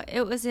 Okay, so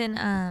it was in,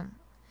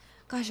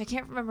 gosh, I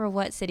can't remember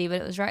what city,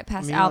 but it was right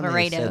past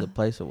Alvarado. Say the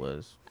place it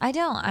was. I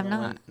don't. I'm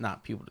not.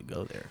 Not people to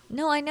go there.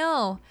 No, I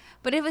know.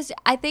 But it was,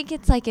 I think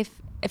it's like if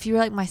if you're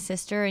like my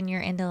sister and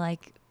you're into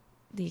like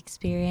the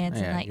experience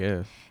and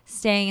like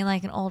staying in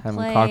like an old having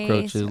place,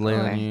 cockroaches lay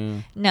on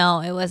you. No,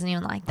 it wasn't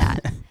even like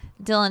that.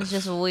 Dylan's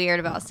just weird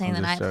about staying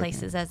the night joking.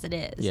 places as it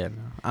is. Yeah, no,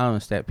 I don't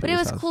understand. But it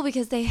was cool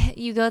because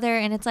you go there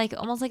and it's like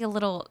almost like a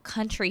little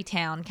country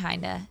town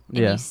kind of, and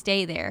you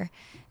stay there,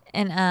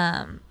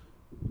 and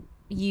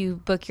you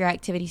book your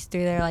activities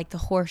through there, like the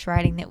horse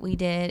riding that we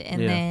did,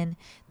 and then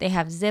they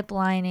have zip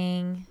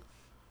lining.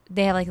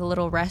 They have like a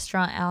little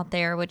restaurant out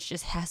there, which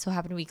just so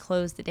happened to be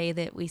closed the day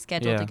that we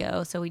scheduled to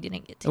go, so we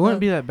didn't get to go. It wouldn't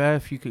be that bad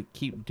if you could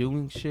keep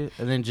doing shit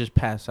and then just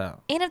pass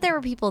out. And if there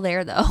were people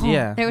there, though.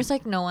 Yeah. There was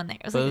like no one there.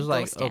 It was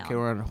like okay,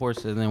 we're on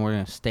horses and then we're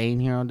going to stay in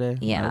here all day?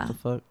 Yeah. What the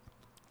fuck?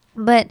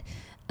 But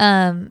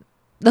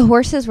the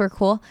horses were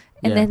cool.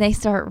 And then they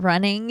start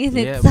running. And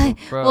it's like,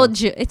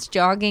 it's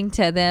jogging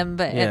to them,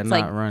 but it's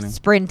like running.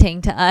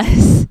 Sprinting to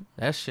us.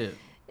 That shit.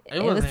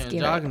 It wasn't even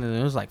jogging to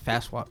them. It was like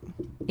fast walk.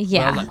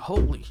 Yeah. But I was like,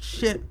 holy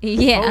shit.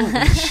 Yeah.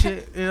 Holy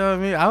shit. You know what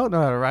I mean? I don't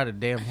know how to ride a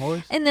damn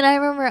horse. And then I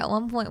remember at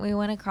one point we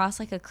went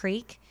across like a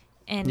creek.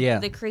 And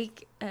the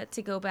creek,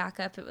 to go back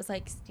up, it was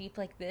like steep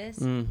like this.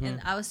 Mm-hmm.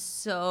 And I was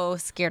so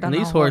scared on the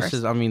horse. And these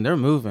horses, I mean, they're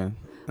moving.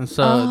 And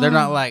so they're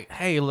not like,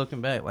 hey,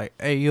 looking back. Like,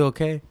 hey, you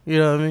okay? You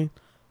know what I mean?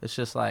 It's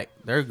just like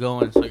they're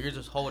going, so you're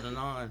just holding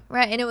on.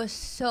 Right, and it was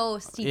so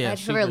steep. I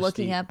just remember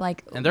looking up,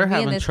 like, and they're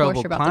having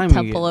trouble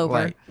climbing it.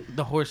 Like,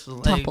 the horse's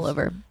legs, topple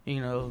over.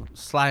 You know,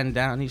 sliding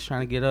down. He's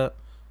trying to get up,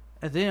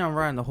 and then I'm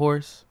riding the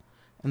horse,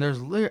 and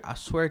there's literally, I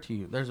swear to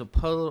you, there's a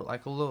puddle,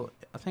 like a little.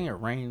 I think it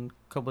rained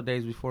a couple of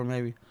days before,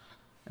 maybe,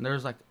 and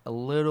there's like a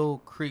little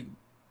creek,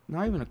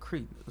 not even a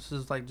creek. This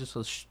is like just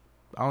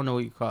I don't know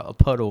what you call it, a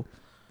puddle,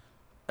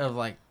 of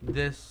like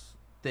this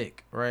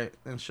thick, right?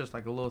 And it's just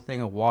like a little thing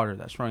of water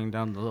that's running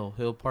down the little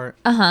hill part.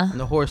 And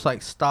the horse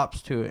like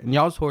stops to it, and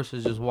y'all's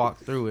horses just walk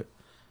through it.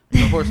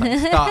 And the horse like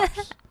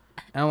stops,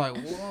 and I'm like,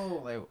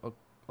 whoa,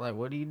 like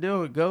what are you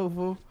doing? Go,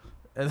 fool!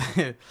 And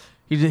then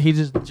he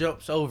just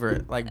jumps over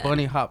it, like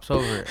bunny hops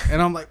over it,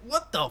 and I'm like,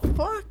 what the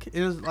fuck?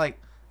 It was like,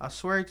 I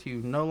swear to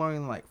you, no longer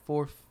than like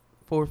 4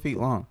 feet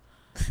long.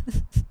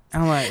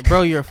 And I'm like,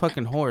 bro, you're a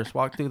fucking horse.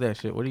 Walk through that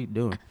shit. What are you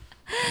doing?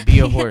 Be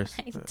a horse.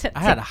 I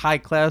had a high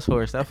class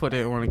horse. That fool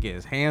didn't want to get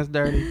his hands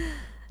dirty.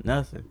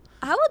 Nothing.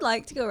 I would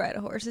like to go ride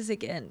horses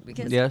again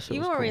because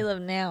even where we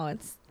live now,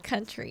 it's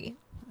country.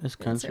 It's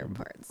country. Certain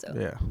parts, so.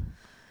 Yeah.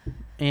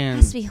 And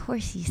it has to be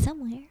horsey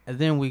somewhere. And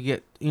then we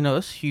get,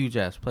 it's a huge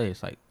ass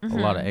place, like a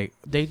lot of egg.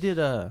 They did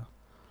what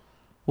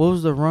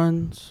was the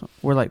runs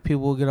where like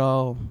people will get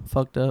all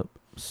fucked up?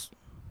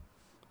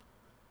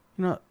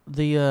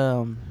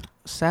 The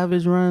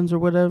Savage runs or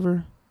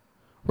whatever.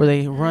 Where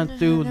they run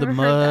through the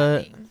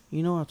mud.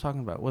 You know what I'm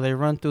talking about. Where they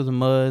run through the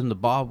mud and the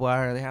barbed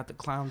wire. They have to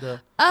climb the...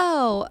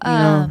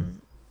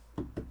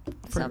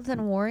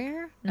 something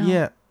warrior? No.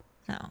 Yeah.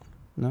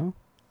 No?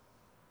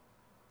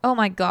 Oh,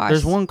 my gosh.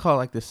 There's one called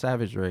like the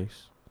Savage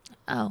Race.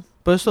 Oh.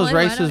 But it's those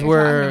races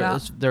where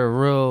they're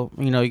real...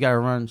 You got to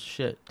run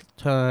shit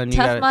ton.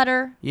 Tough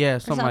Mudder? Yeah,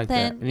 something like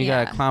that. And you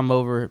got to climb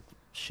over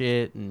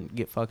shit and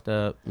get fucked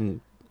up and...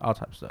 all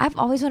types of stuff. I've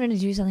always wanted to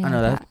do something like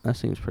that. That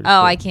seems pretty cool.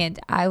 I can't.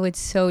 I would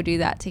so do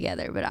that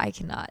together, but I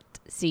cannot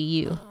see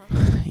you.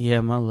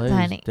 Yeah, my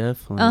legs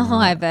definitely. Oh,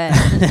 I bet.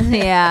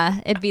 Yeah,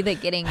 it'd be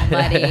like getting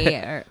muddy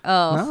or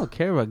I don't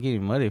care about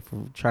getting muddy if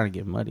we're trying to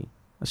get muddy.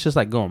 It's just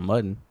like going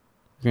mudding.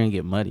 You're gonna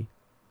get muddy.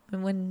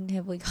 And when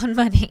have we gone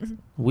mudding?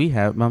 We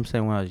have. I'm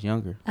saying when I was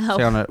younger.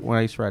 When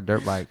I used to ride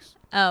dirt bikes.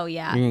 Oh,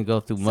 yeah. You're going to go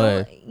through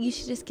mud. You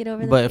should just get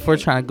over But if we're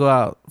trying to go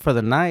out for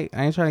the night,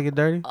 I ain't trying to get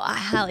dirty. I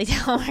highly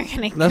doubt we're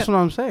going to go. That's what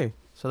I'm saying.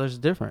 So there's a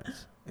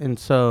difference. And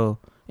so,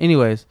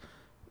 anyways,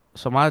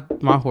 so my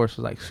horse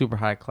was like super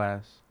high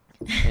class.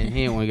 And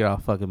he didn't want to get all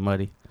fucking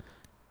muddy.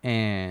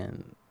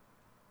 And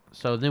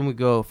so then we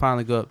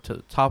finally go up to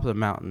the top of the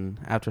mountain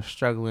after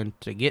struggling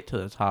to get to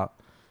the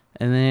top.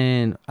 And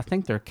then I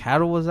think their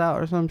cattle was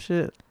out or some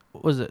shit.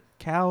 Was it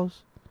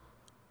cows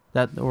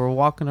that were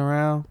walking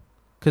around?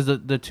 Because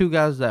the two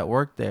guys that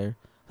worked there,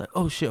 like,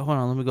 oh shit, hold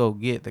on, let me go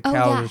get the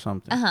cows or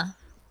something. I'm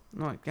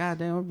like, God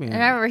damn, we're being.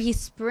 And I remember he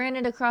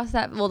sprinted across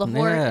that. Well, the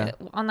horse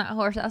on that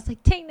horse. I was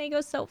like, dang, they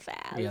go so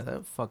fast. Yeah,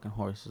 that fucking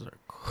horses are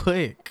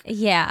quick.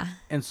 Yeah.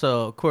 And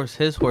so of course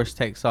his horse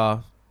takes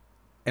off,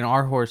 and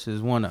our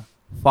horses want to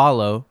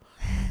follow.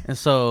 And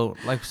so,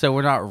 like I said,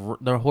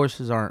 the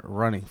horses aren't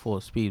running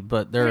full speed,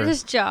 but they're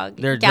just jogging.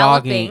 They're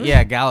jogging,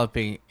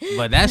 galloping.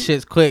 But that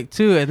shit's quick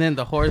too, and then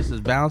the horse is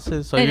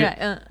bouncing. So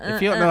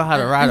if you don't know how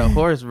to ride a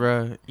horse,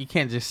 bro, you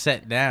can't just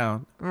sit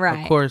down.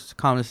 Right. Of course,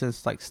 common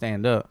sense like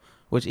stand up.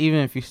 Which even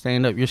if you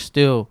stand up, you're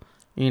still,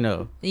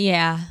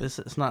 Yeah.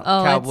 It's not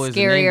cowboys. It's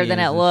scarier than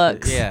it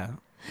looks. Yeah.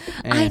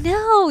 And I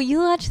know. You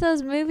watch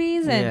those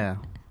movies and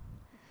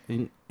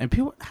and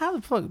people, how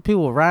the fuck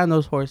people riding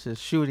those horses,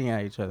 shooting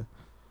at each other?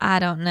 I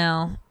don't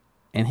know.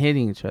 And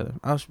hitting each other.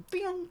 I was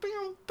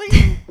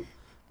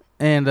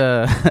and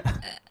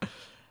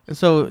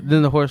so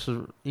then the horse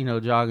was,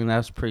 jogging.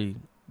 That's pretty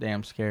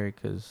damn scary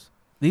because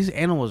these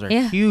animals are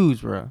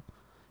huge, bro.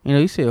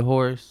 You see a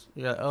horse,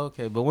 you're like,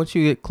 okay, but once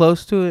you get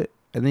close to it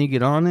and then you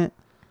get on it,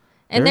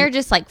 And they're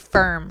just like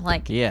firm,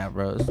 like yeah,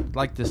 bro. It's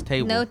like this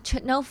table.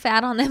 no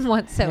fat on them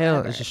whatsoever.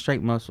 Hell, it's a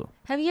straight muscle.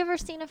 Have you ever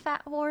seen a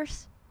fat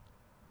horse?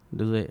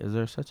 Is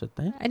there such a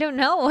thing? I don't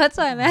know. That's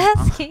what I'm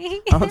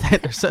asking. I don't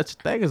think there's such a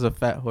thing as a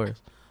fat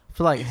horse. I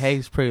feel like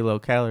hay's pretty low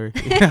calorie.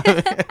 You know what I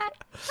mean?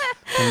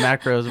 The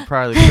macros are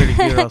probably pretty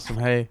good on some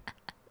hay.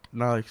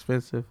 Not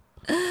expensive.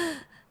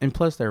 And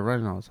plus, they're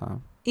running all the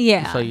time.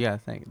 Yeah. So you gotta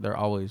think they're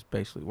always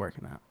basically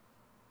working out.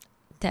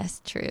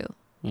 That's true.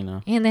 You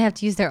know. And they have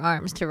to use their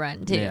arms to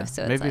run too. Yeah.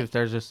 So it's maybe like, if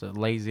there's just a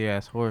lazy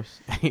ass horse,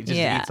 he just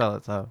eats all the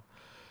time.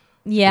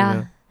 Yeah. You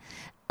know?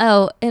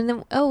 Oh, and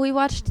then we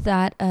watched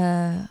that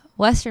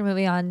Western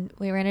movie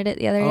we rented it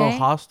the other day.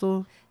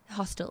 Hostel?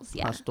 Hostels,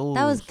 yeah. Hostels.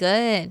 That was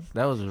good.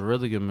 That was a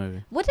really good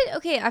movie.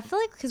 I feel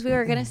like because we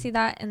were going to see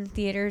that in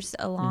theaters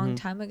a long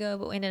time ago,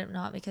 but we ended up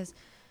not because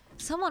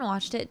someone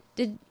watched it.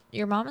 Did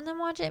your mom and them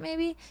watch it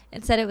maybe?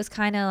 And said it was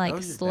kind of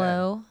like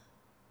slow.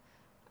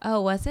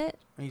 Oh, was it?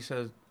 He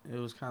says it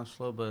was kind of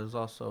slow, but it was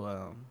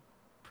also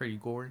pretty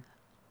gory.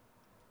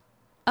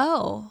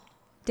 Oh,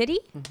 did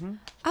he? Mm-hmm.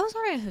 I was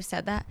wondering who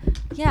said that.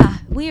 Yeah,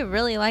 we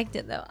really liked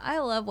it though. I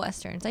love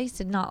Westerns. I used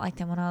to not like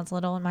them when I was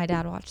little, and my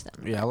dad watched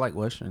them. Yeah, I like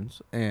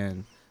Westerns.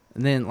 And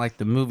then, like,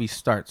 the movie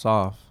starts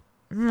off.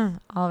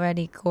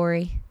 Already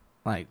gory.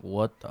 Like,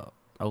 what the?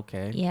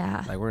 Okay.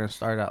 Yeah. Like, we're going to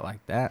start out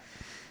like that.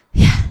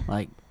 Yeah.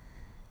 Like.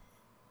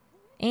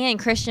 And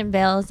Christian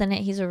Bale's in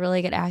it. He's a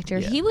really good actor.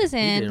 Yeah, he was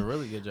in. He did a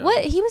really good job.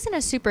 What? He was in a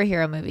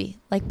superhero movie,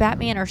 like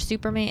Batman or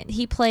Superman.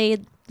 He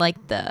played,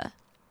 like, the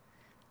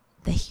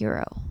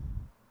hero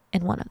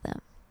in one of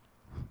them.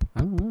 I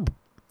don't know.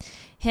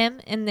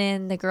 Him and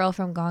then the girl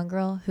from Gone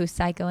Girl, who's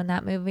psycho in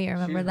that movie.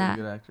 Remember that? She's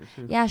a really good actor,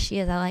 too. Yeah, she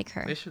is. I like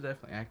her. They should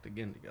definitely act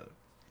again together.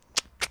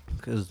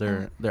 Because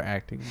they're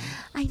acting.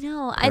 I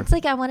know. Perfect. It's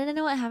like I wanted to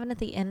know what happened at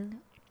the end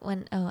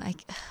when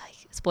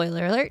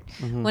spoiler alert.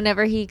 Mm-hmm.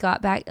 Whenever he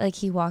got back, like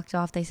he walked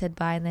off, they said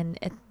bye, and then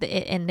it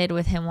ended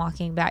with him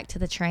walking back to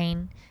the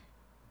train.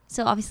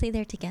 So obviously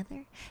they're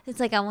together. It's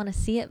like I want to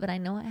see it, but I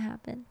know what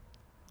happened.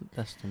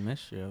 That's the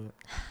mystery of it.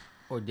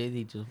 Or did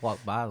he just walk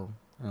by them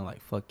and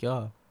like fuck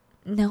y'all?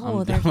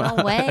 No, there's no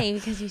way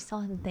because you saw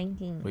him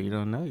thinking. Well, you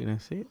don't know. You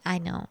didn't see it. I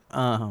know.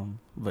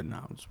 But no,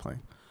 I'm just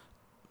playing.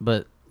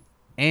 But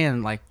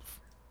and like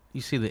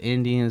you see the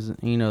Indians.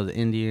 You know the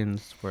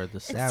Indians were the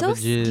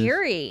savages. It's so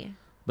scary.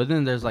 But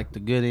then there's like the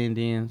good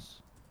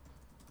Indians.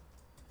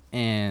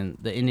 And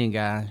the Indian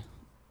guy,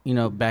 you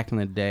know, back in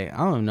the day, I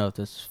don't even know if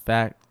this is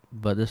fact,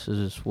 but this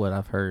is just what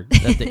I've heard,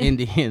 that the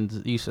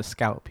Indians used to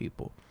scout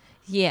people.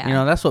 Yeah. You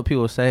know, that's what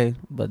people say,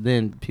 but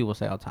then people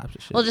say all types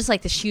of shit. Well, just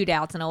like the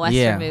shootouts in a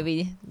Western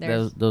movie.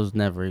 Those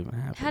never even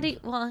happen. How do you,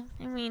 well,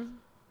 I mean.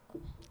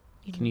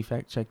 Can you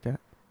fact check that?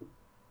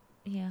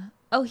 Yeah.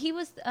 Oh, he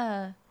was,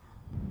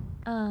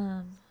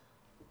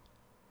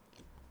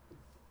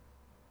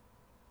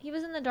 he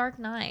was in The Dark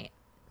Knight,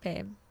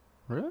 babe.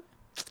 Really?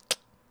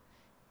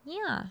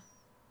 Yeah.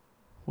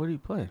 What do you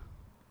play?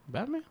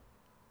 Batman?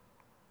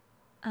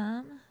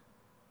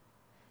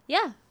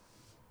 Yeah.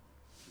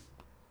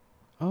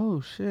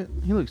 Oh shit,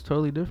 he looks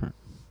totally different.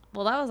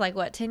 Well, that was like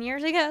what, 10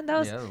 years ago? That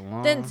was a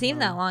long didn't seem time.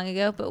 that long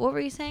ago. But what were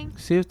you saying?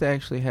 See if they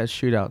actually had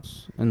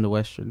shootouts in the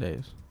Western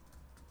days.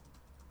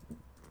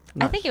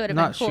 I think it would have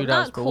been cool. Shootouts,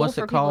 Not but cool what's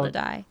for it people called? to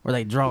die. Where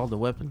they draw the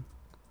weapon.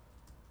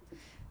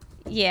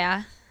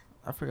 Yeah.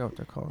 I forgot what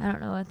they're called. I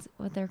don't know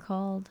what they're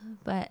called,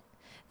 but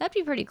that'd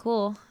be pretty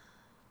cool.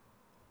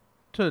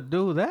 To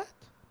do that?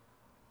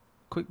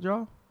 Quick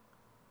draw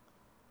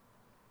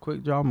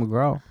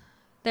McGraw.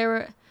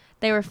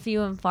 They were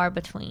few and far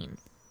between.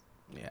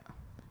 Yeah.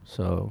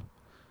 So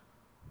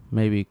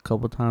maybe a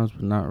couple times,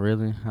 but not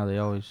really. How they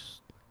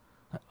always,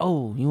 like,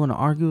 oh, you want to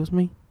argue with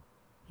me?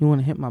 You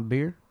want to hit my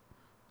beer?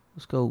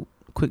 Let's go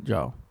quick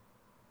draw.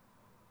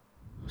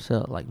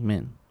 Sell it like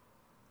men.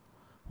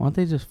 Why don't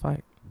they just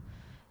fight?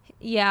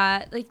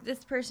 Yeah, like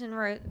this person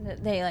wrote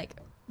that they like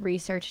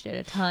researched it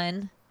a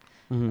ton,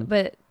 Mm-hmm.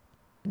 but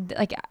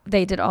like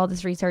they did all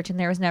this research and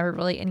there was never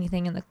really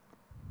anything in the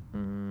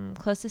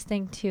closest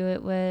thing to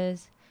it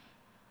was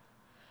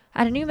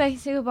at a New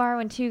Mexico bar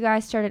when two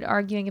guys started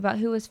arguing about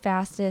who was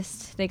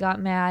fastest. They got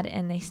mad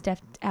and they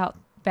stepped out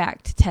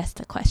back to test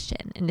the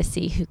question and to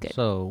see who could.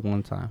 So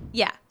one time.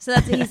 Yeah, so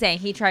that's what he's saying.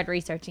 He tried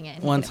researching it.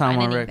 And One he couldn't time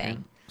find on anything.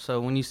 record. So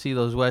when you see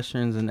those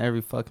Westerns, and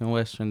every fucking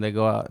Western, they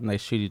go out and they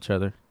shoot each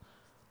other.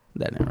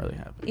 That didn't really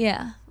happen.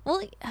 Yeah.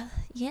 Well, you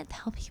can't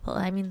tell people.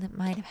 I mean, that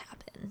might have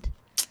happened.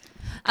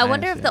 I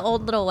wonder if the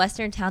old little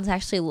Western towns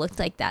actually looked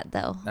like that,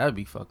 though. That would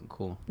be fucking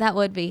cool. That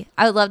would be.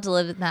 I would love to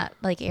live in that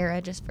like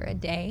era just for a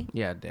day.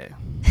 Yeah, a day.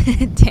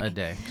 Day. A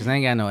day. Because they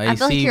ain't got no AC, I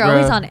feel like you're bro.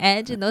 always on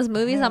edge in those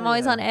movies. I'm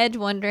always on edge,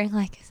 wondering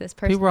like, is this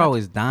person? People are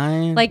always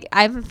dying. Like,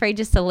 I'm afraid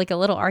just to like a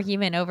little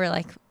argument over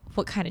like,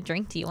 what kind of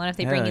drink do you want? If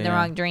they bring you the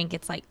wrong drink,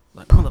 it's like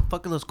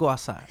motherfucker, let's go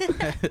outside.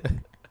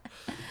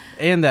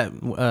 And that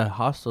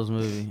Hostels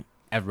movie,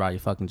 everybody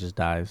fucking just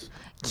dies.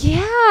 Yeah,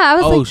 I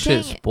was like,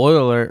 shit! dang it.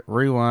 Spoiler alert.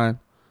 Rewind.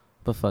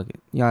 But fuck it.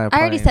 Y'all I already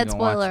probably said ain't gonna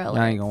spoiler watch it. alert,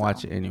 Y'all ain't gonna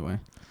watch so. it anyway.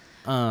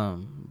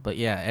 But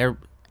yeah,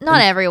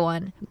 Not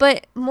everyone,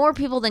 but more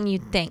people than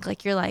you'd think.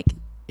 Like, you're like,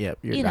 Yep,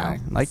 you're You know.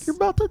 dying. Like, you're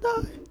about to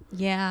die.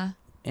 Yeah.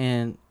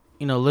 And,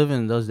 living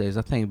in those days,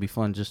 I think it'd be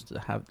fun just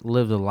to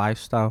live the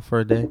lifestyle for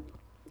a day.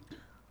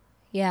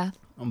 Yeah.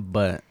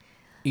 But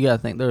you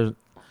gotta think there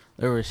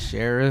were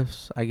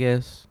sheriffs, I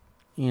guess,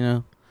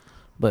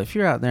 But if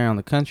you're out there on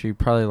the country,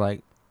 probably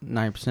like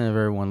 90% of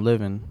everyone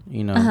living,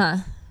 you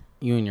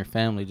and your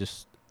family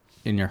just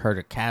in your herd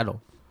of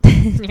cattle.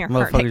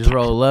 Motherfuckers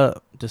roll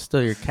up to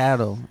steal your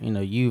cattle.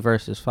 You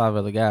versus 5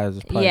 other guys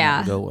is probably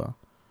not gonna go well,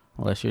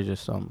 unless you're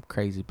just some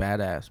crazy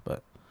badass.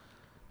 But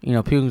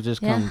people can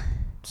just come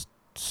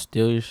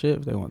steal your shit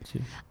if they want to.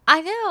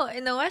 I know.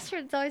 In the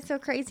Western, it's always so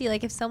crazy.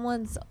 Like, if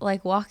someone's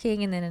like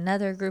walking and then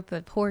another group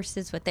of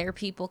horses with their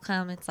people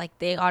come, it's like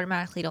they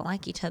automatically don't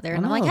like each other.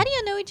 And I'm like, how do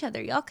you know each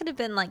other? Y'all could have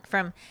been like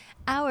from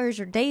hours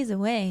or days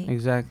away.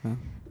 Exactly.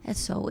 It's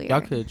so weird.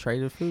 Y'all could have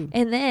traded food.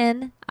 And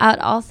then I would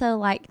also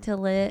like to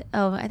live.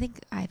 Oh, I think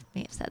I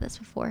may have said this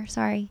before.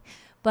 Sorry.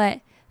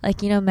 But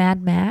like,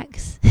 Mad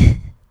Max.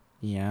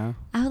 Yeah.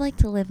 I would like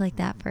to live like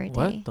that for a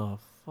day. What the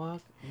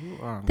fuck? You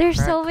are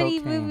There's so many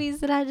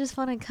movies that I just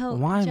want to go.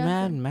 Why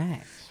Mad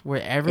Max?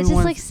 Where everyone's it's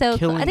just like so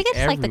cool. I think it's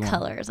everyone. like the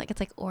colors. Like, it's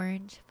like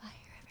orange fire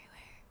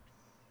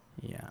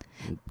everywhere.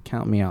 Yeah.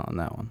 Count me out on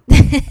that one.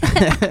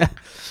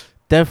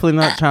 Definitely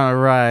not trying to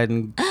ride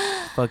and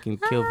fucking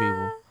kill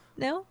people.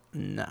 No?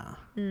 Nah.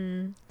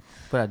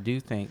 But I do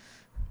think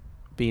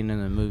being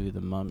in the movie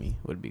The Mummy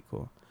would be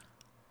cool.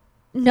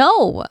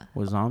 No.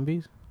 With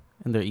zombies?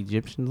 And they're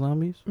Egyptian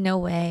zombies? No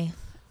way.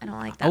 I don't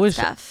like that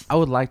stuff. I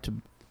would like to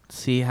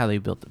see how they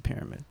built the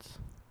pyramids.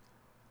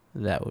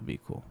 That would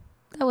be cool.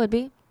 That would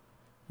be.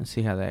 And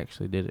see how they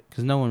actually did it.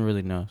 Because no one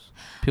really knows.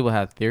 People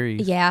have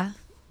theories. Yeah.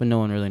 But no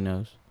one really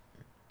knows.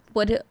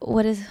 What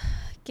is...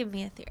 Give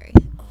me a theory.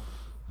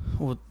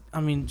 Well, I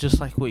mean, just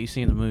like what you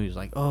see in the movies.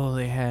 Like, oh,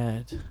 they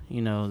had,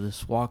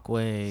 this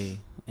walkway.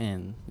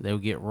 And they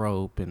would get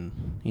rope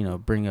and,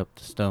 bring up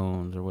the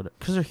stones or whatever.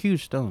 Because they're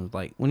huge stones.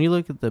 Like, when you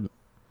look at the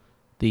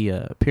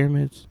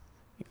pyramids,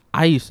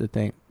 I used to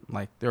think,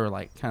 like, they were,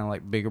 like, kind of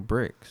like bigger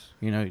bricks,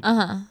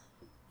 Uh-huh.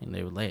 And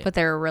they would lay it. But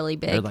they were really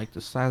big. They're like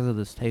the size of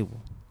this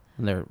table.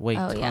 And they're weight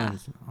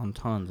tons on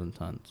tons and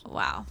tons.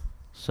 Wow.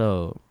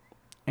 So,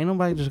 ain't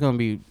nobody just going to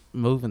be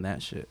moving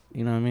that shit.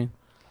 You know what I mean?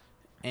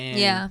 And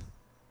yeah.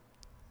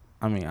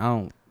 I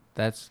mean,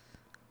 that's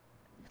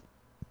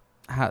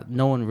how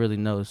no one really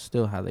knows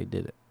still how they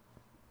did it.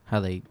 How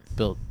they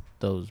built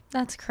those.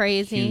 That's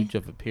crazy. Huge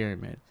of a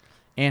pyramid.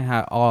 And how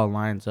it all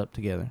lines up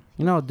together.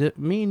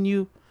 Me and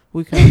you,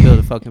 we couldn't build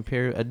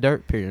a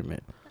dirt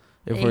pyramid.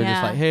 If we're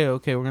just like, hey,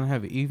 okay, we're going to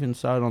have an even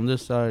side on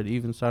this side,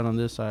 even side on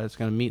this side. It's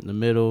going to meet in the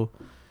middle.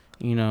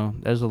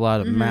 There's a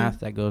lot of math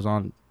that goes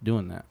on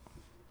doing that.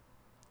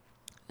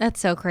 That's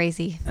so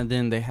crazy. And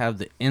then they have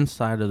the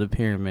inside of the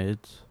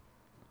pyramids,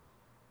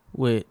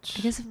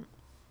 which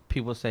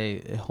people say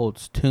it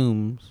holds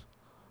tombs.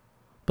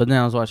 But then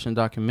I was watching a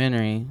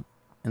documentary,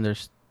 and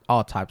there's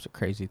all types of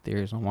crazy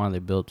theories on why they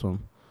built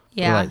them.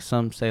 Yeah. Like,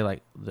 some say,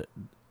 like, the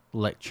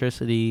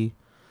electricity,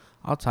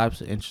 all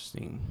types of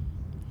interesting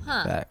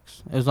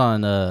facts. It was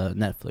on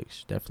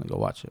Netflix. Definitely go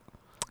watch it.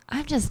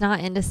 I'm just not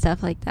into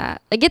stuff like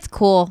that. Like, it's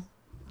cool,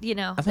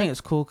 I think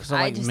it's cool because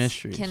I like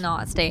mysteries. I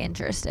cannot stay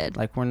interested.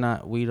 Like,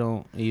 we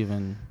don't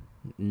even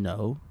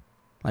know.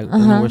 Like,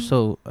 we're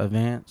so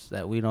advanced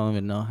that we don't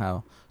even know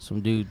how some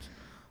dudes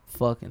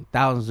fucking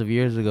thousands of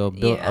years ago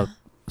built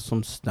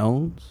some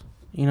stones.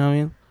 You know what I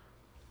mean?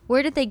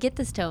 Where did they get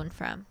the stone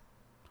from?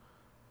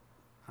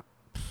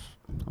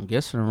 I'm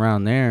guessing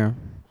around there.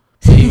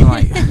 Even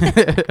like,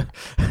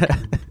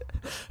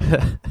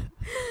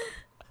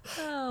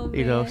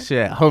 shit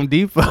at Home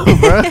Depot,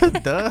 bro.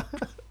 Duh.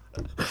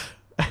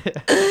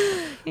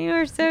 You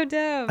are so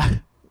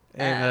dumb.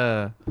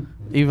 And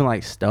even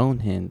like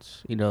Stonehenge,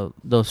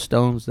 those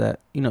stones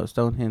that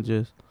Stonehenge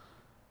is.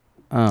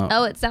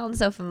 It sounds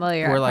so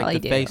familiar. Where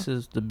like the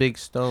faces, the big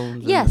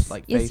stones. Yes, and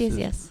like yes, faces.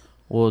 yes.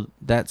 Well,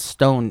 that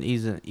stone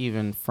isn't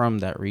even from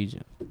that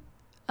region.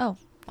 Oh,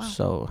 wow.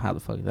 So how the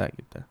fuck did that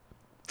get there?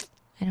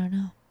 I don't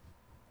know.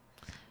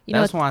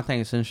 That's why I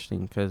think it's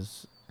interesting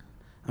because,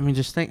 I mean,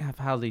 just think of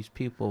how these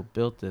people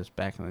built this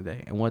back in the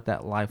day and what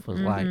that life was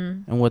like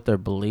and what their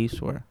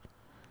beliefs were.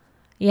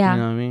 Yeah.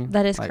 You know what I mean?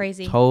 That is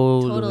crazy.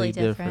 Totally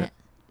different.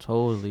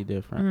 Totally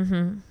different.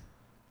 Mm-hmm.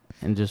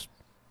 And just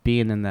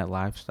being in that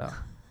lifestyle.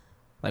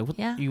 Like,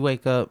 you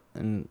wake up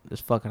and it's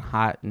fucking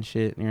hot and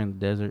shit and you're in the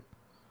desert.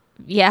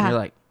 Yeah. And you're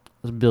like,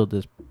 let's build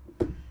this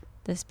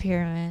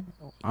pyramid.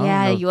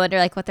 Yeah, you wonder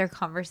like what their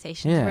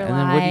conversations were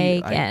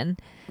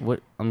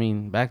like, I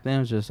mean, back then it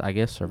was just, I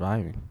guess,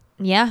 surviving.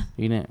 Yeah.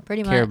 You didn't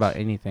care about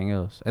anything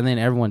else. And then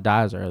everyone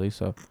dies early,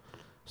 so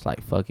it's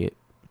like, fuck it.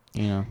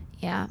 Yeah.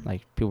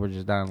 Like, people were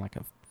just dying like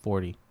at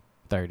 40,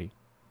 30.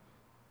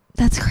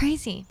 That's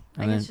crazy.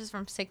 Like, it's just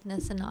from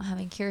sickness and not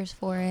having cures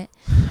for it.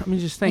 I mean,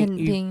 just think,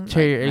 you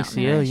tear your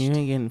ACL, you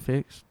ain't getting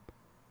fixed.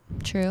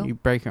 True. You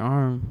break your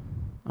arm.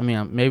 I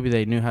mean, maybe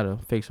they knew how to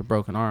fix a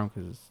broken arm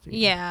because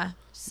yeah,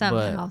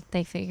 somehow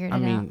they figured it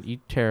out. I mean, you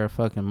tear a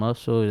fucking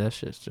muscle, that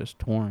shit's just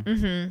torn.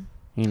 Mm-hmm.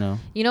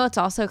 You know what's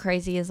also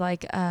crazy is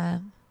like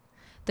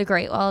the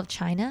Great Wall of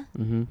China.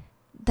 Mm-hmm.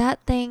 That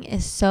thing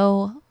is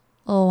so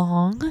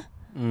long.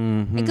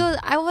 Mm-hmm. It goes.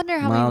 I wonder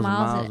how Miles many and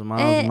miles. miles It and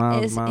miles and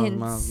miles is and miles and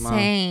miles and miles.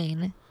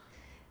 insane.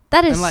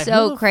 That is And like, who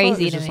so the crazy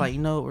fuck is to just me.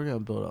 like, we're gonna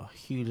build a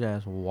huge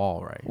ass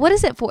wall right What here.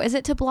 is it for? Is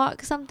it to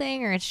block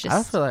something, or it's just?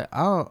 I feel like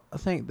I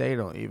think they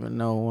don't even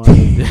know why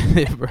they did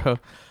it, bro.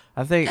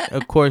 I think,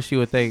 of course, you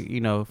would think,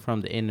 from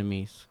the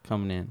enemies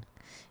coming in,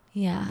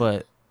 Yeah.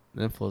 but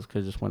the influence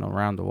could just went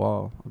around the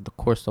wall. Of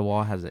course, the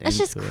wall has an That's end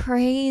just to it.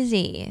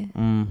 crazy.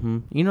 Mm-hmm.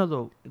 You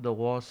know the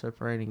wall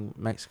separating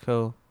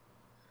Mexico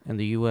and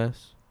the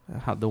U.S.,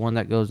 how the one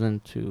that goes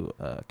into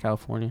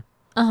California,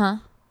 Uh huh.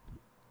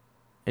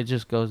 it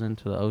just goes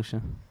into the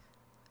ocean.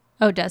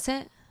 Oh, does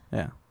it?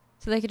 Yeah.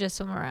 So they could just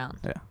swim around.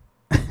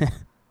 Yeah.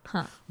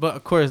 Huh. But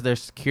of course,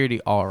 there's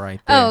security all right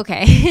there. Oh,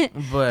 okay.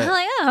 But I'm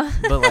like, oh.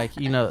 but like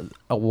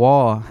a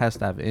wall has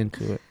to have an end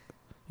to it.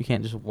 You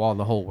can't just wall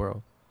the whole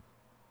world.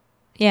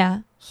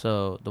 Yeah.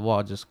 So the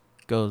wall just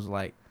goes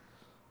like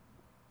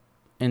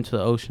into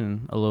the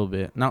ocean a little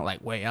bit, not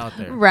like way out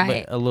there,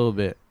 Right. But a little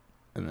bit,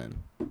 and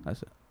then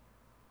that's it.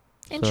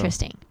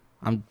 Interesting. So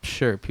I'm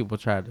sure people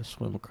try to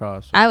swim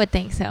across. I would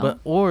think so. But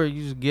or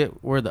you just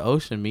get where the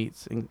ocean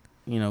meets and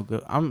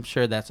go. I'm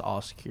sure that's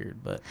all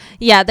secured. But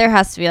yeah, there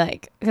has to be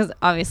because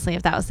obviously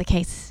if that was the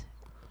case,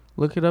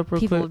 look it up real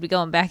people quick. would be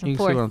going back and You can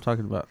forth. see what I'm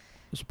talking about.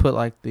 Just put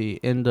like the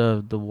end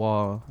of the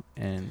wall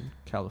in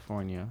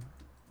California,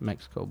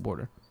 Mexico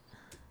border.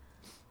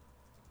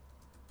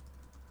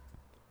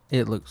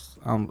 It looks.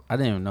 I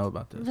didn't even know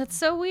about this. That's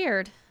so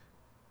weird.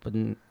 But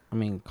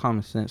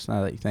common sense.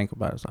 Now that you think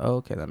about it, it's like, oh,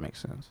 okay, that makes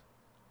sense.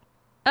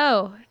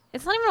 Oh,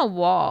 it's not even a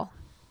wall.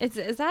 Is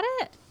that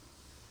it?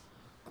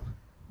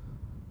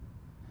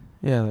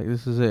 Yeah, like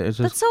this is it. It's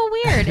just. That's so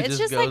weird. it It's just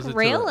just goes like into the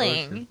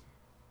railing. ocean.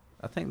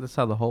 I think that's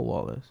how the whole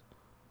wall is.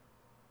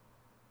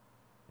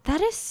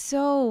 That is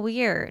so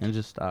weird. And it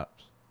just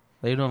stops.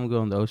 They don't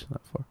go in the ocean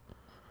that far.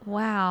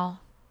 Wow.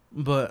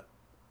 But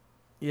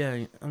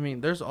yeah,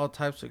 there's all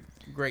types of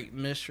great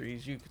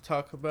mysteries you could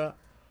talk about.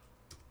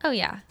 Oh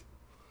yeah.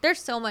 There's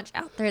so much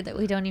out there that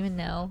we don't even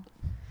know.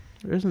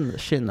 There isn't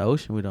shit in the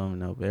ocean we don't even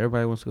know, but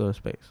everybody wants to go to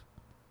space.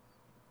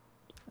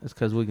 It's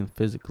because we can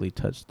physically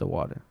touch the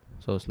water.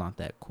 So it's not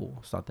that cool.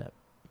 It's not that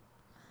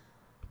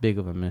big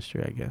of a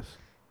mystery, I guess.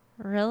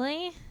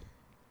 Really?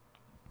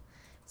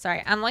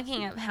 Sorry, I'm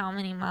looking up how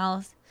many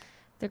miles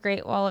the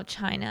Great Wall of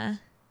China.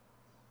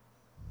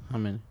 How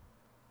many?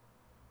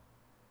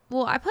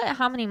 Well, I put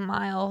how many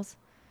miles.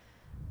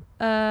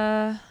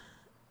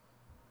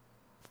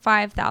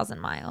 5,000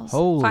 miles.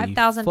 Holy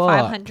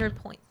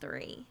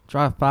 5,500.3.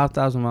 Drive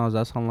 5,000 miles.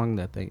 That's how long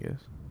that thing is.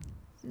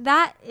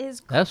 That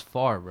is. That's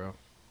far, bro.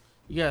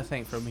 You gotta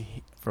think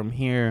from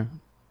here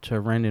to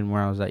Rendon,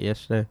 where I was at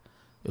yesterday,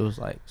 it was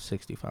like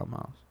 65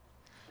 miles.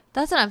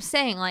 That's what I'm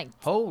saying.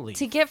 Holy.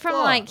 To get from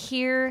fuck.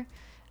 here.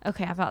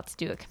 Okay, I'm about to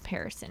do a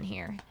comparison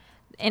here,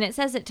 and it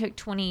says it took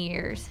 20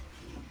 years.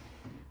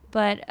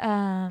 But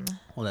Well,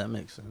 that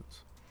makes sense.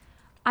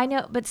 I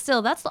know, but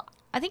still,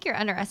 I think you're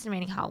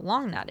underestimating how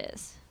long that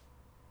is.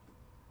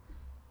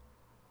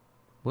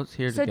 What's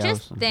here So to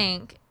just Galveston?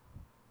 think,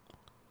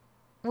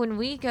 when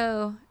we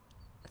go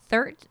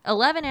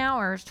 11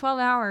 hours, 12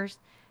 hours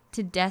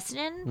to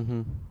Destin,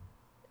 Mm-hmm.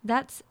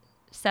 that's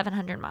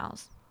 700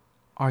 miles.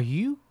 Are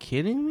you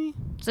kidding me?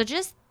 So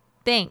just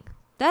think,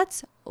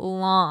 that's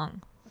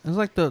long. It's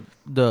like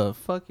the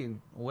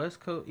fucking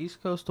West Coast,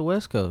 East Coast to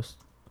West Coast.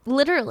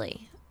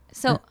 Literally.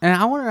 So And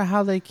I wonder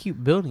how they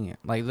keep building it.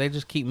 Like, they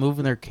just keep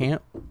moving their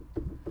camp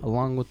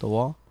along with the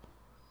wall.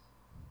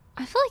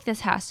 I feel like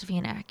this has to be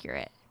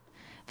inaccurate.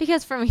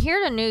 Because from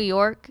here to New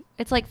York,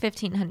 it's like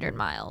 1,500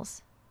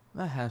 miles.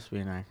 That has to be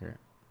inaccurate.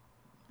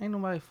 Ain't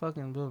nobody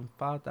fucking building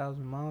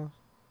 5,000 miles.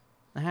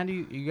 And how do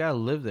you gotta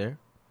live there?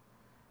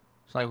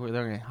 It's like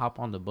they're gonna hop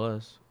on the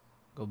bus,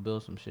 go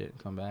build some shit, and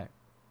come back.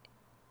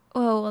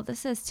 Oh, well,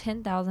 this is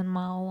 10,000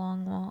 mile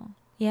long wall.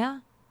 Yeah,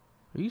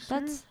 Are you serious?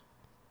 that's.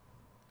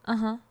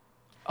 Uh-huh.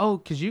 Oh,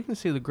 because you can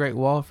see the Great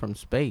Wall from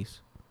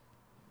space.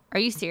 Are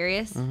you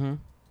serious? Mm-hmm.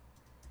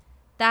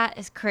 That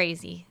is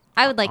crazy.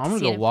 I would like I'm to gonna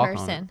see go it in walk on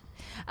person.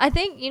 I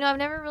think,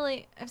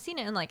 I've seen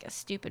it in like a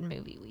stupid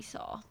movie we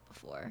saw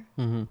before.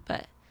 Mm-hmm.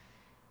 But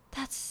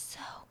that's so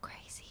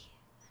crazy.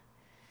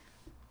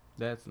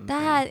 That's insane.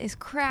 That is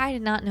I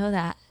did not know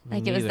that. Me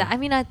Like it was neither. that. I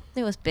mean,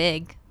 it was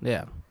big.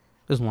 Yeah.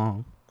 It's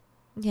long,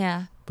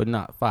 Yeah. but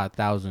not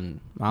 5,000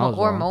 miles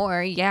Or long.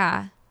 more.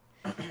 Yeah.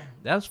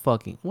 That's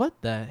fucking... What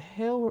the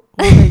hell were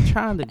they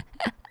trying to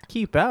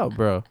keep out,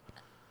 bro?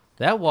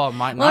 That wall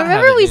might not Well, have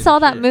remember an we end saw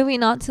that shit. movie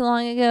not too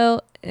long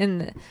ago,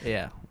 and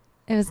Yeah.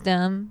 it was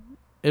dumb.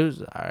 It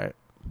was alright.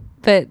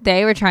 But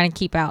they were trying to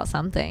keep out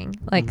something,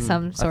 like Mhm.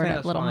 some I sort think of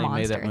that's little why they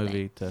monster made that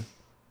movie thing. to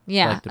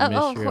Yeah. like the Of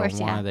mystery course, on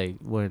why yeah. they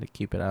wanted to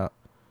keep it out.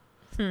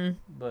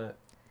 But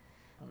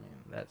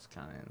That's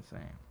kind of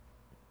insane.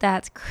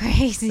 that's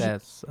crazy.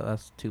 That's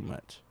too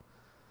much.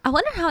 I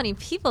wonder how many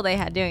people they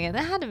had doing it.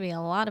 That had to be a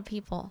lot of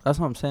people. That's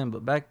what I'm saying.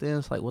 But back then,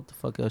 it's like, what the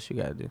fuck else you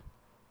gotta do?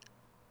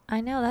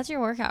 I know. That's your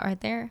workout right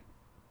there.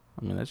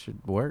 That's your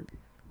work.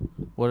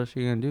 What else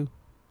you gonna do?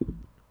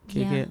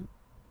 kick it.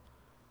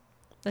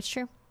 That's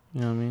true.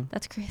 You know what I mean?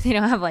 That's crazy. They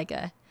don't have like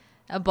a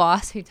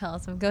boss who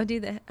tells them go do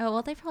that. Oh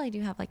well, they probably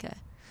do have like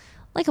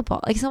a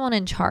boss, like someone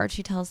in charge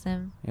who tells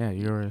them. Yeah,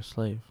 you're a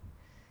slave.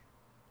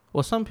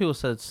 Well, some people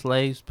said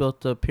slaves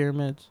built the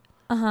pyramids,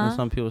 and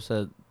some people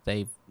said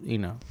they,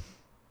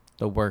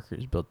 the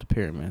workers built the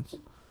pyramids.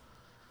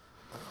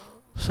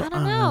 So, I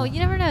don't know. You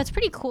never know. It's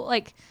pretty cool.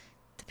 Like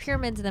the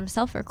pyramids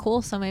themselves are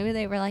cool, so maybe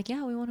they were like,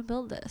 yeah, we want to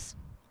build this.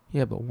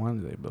 Yeah, but why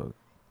did they build it?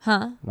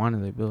 Huh? Why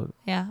did they build it?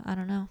 Yeah, I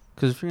don't know.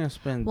 Because if you're gonna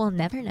spend we'll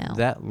never know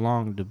that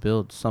long to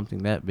build something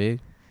that big,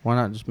 why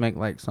not just make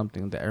like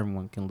something that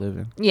everyone can live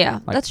in? Yeah,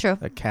 like that's true.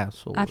 A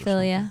castle. I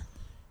feel yeah.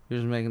 You're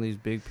just making these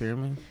big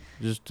pyramids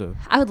just to.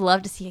 I would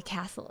love to see a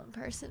castle in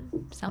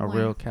person somewhere.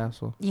 A real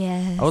castle.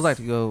 Yes. I would like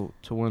to go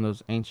to one of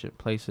those ancient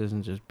places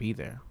and just be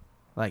there,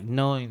 like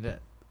knowing that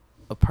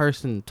a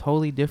person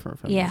totally different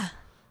from you.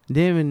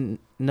 Didn't even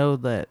know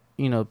that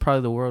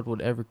probably the world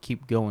would ever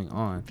keep going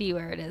on. Be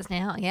where it is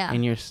now. Yeah.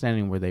 And you're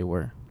standing where they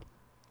were.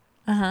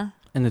 And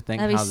to think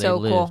That'd how be they so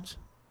lived. cool.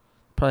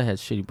 Probably had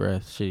shitty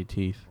breath, shitty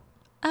teeth.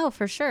 Oh,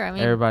 for sure. I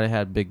mean, everybody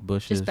had big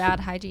bushes. Just bad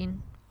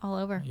hygiene all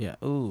over. Yeah.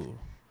 Ooh.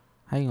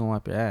 How you gonna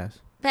wipe your ass?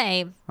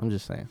 Babe. I'm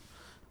just saying.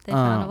 They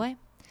found a way.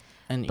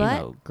 And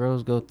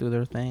girls go through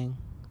their thing.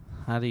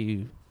 How do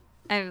you?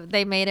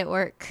 They made it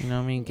work. You know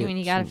what I mean?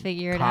 You got to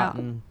figure it out.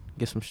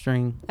 Get some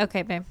string.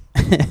 Okay, babe.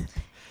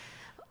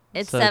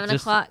 It's 7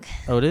 o'clock.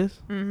 Oh, it is?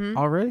 Mm-hmm.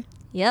 Already?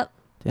 Yep.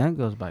 Damn, that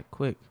goes by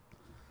quick.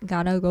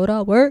 Gotta go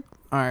to work.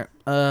 All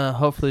right.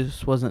 Hopefully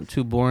this wasn't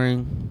too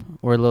boring.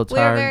 We're a little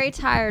tired. We're very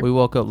tired. We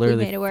woke up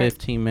literally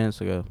 15 minutes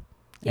ago.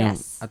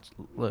 Yes.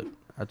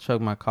 I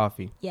chugged my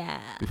coffee. Yeah.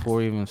 Before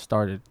we even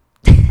started,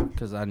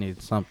 because I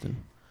needed something.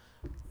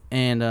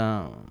 And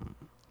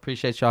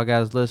appreciate y'all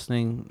guys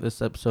listening. This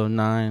is episode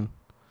 9.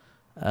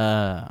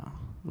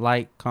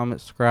 Like, comment,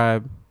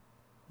 subscribe.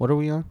 What are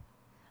we on?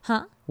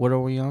 Huh? What are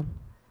we on?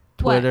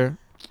 Twitter.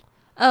 What?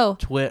 Oh.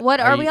 Twitter. What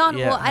are we on?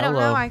 Yeah, well, I don't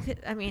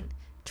know.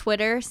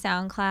 Twitter,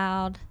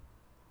 SoundCloud,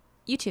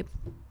 YouTube.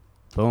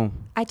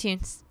 Boom.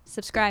 iTunes.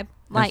 Subscribe.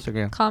 Like.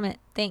 Instagram. Comment.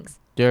 Thanks.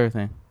 Do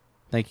everything.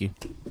 Thank you.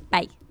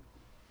 Bye.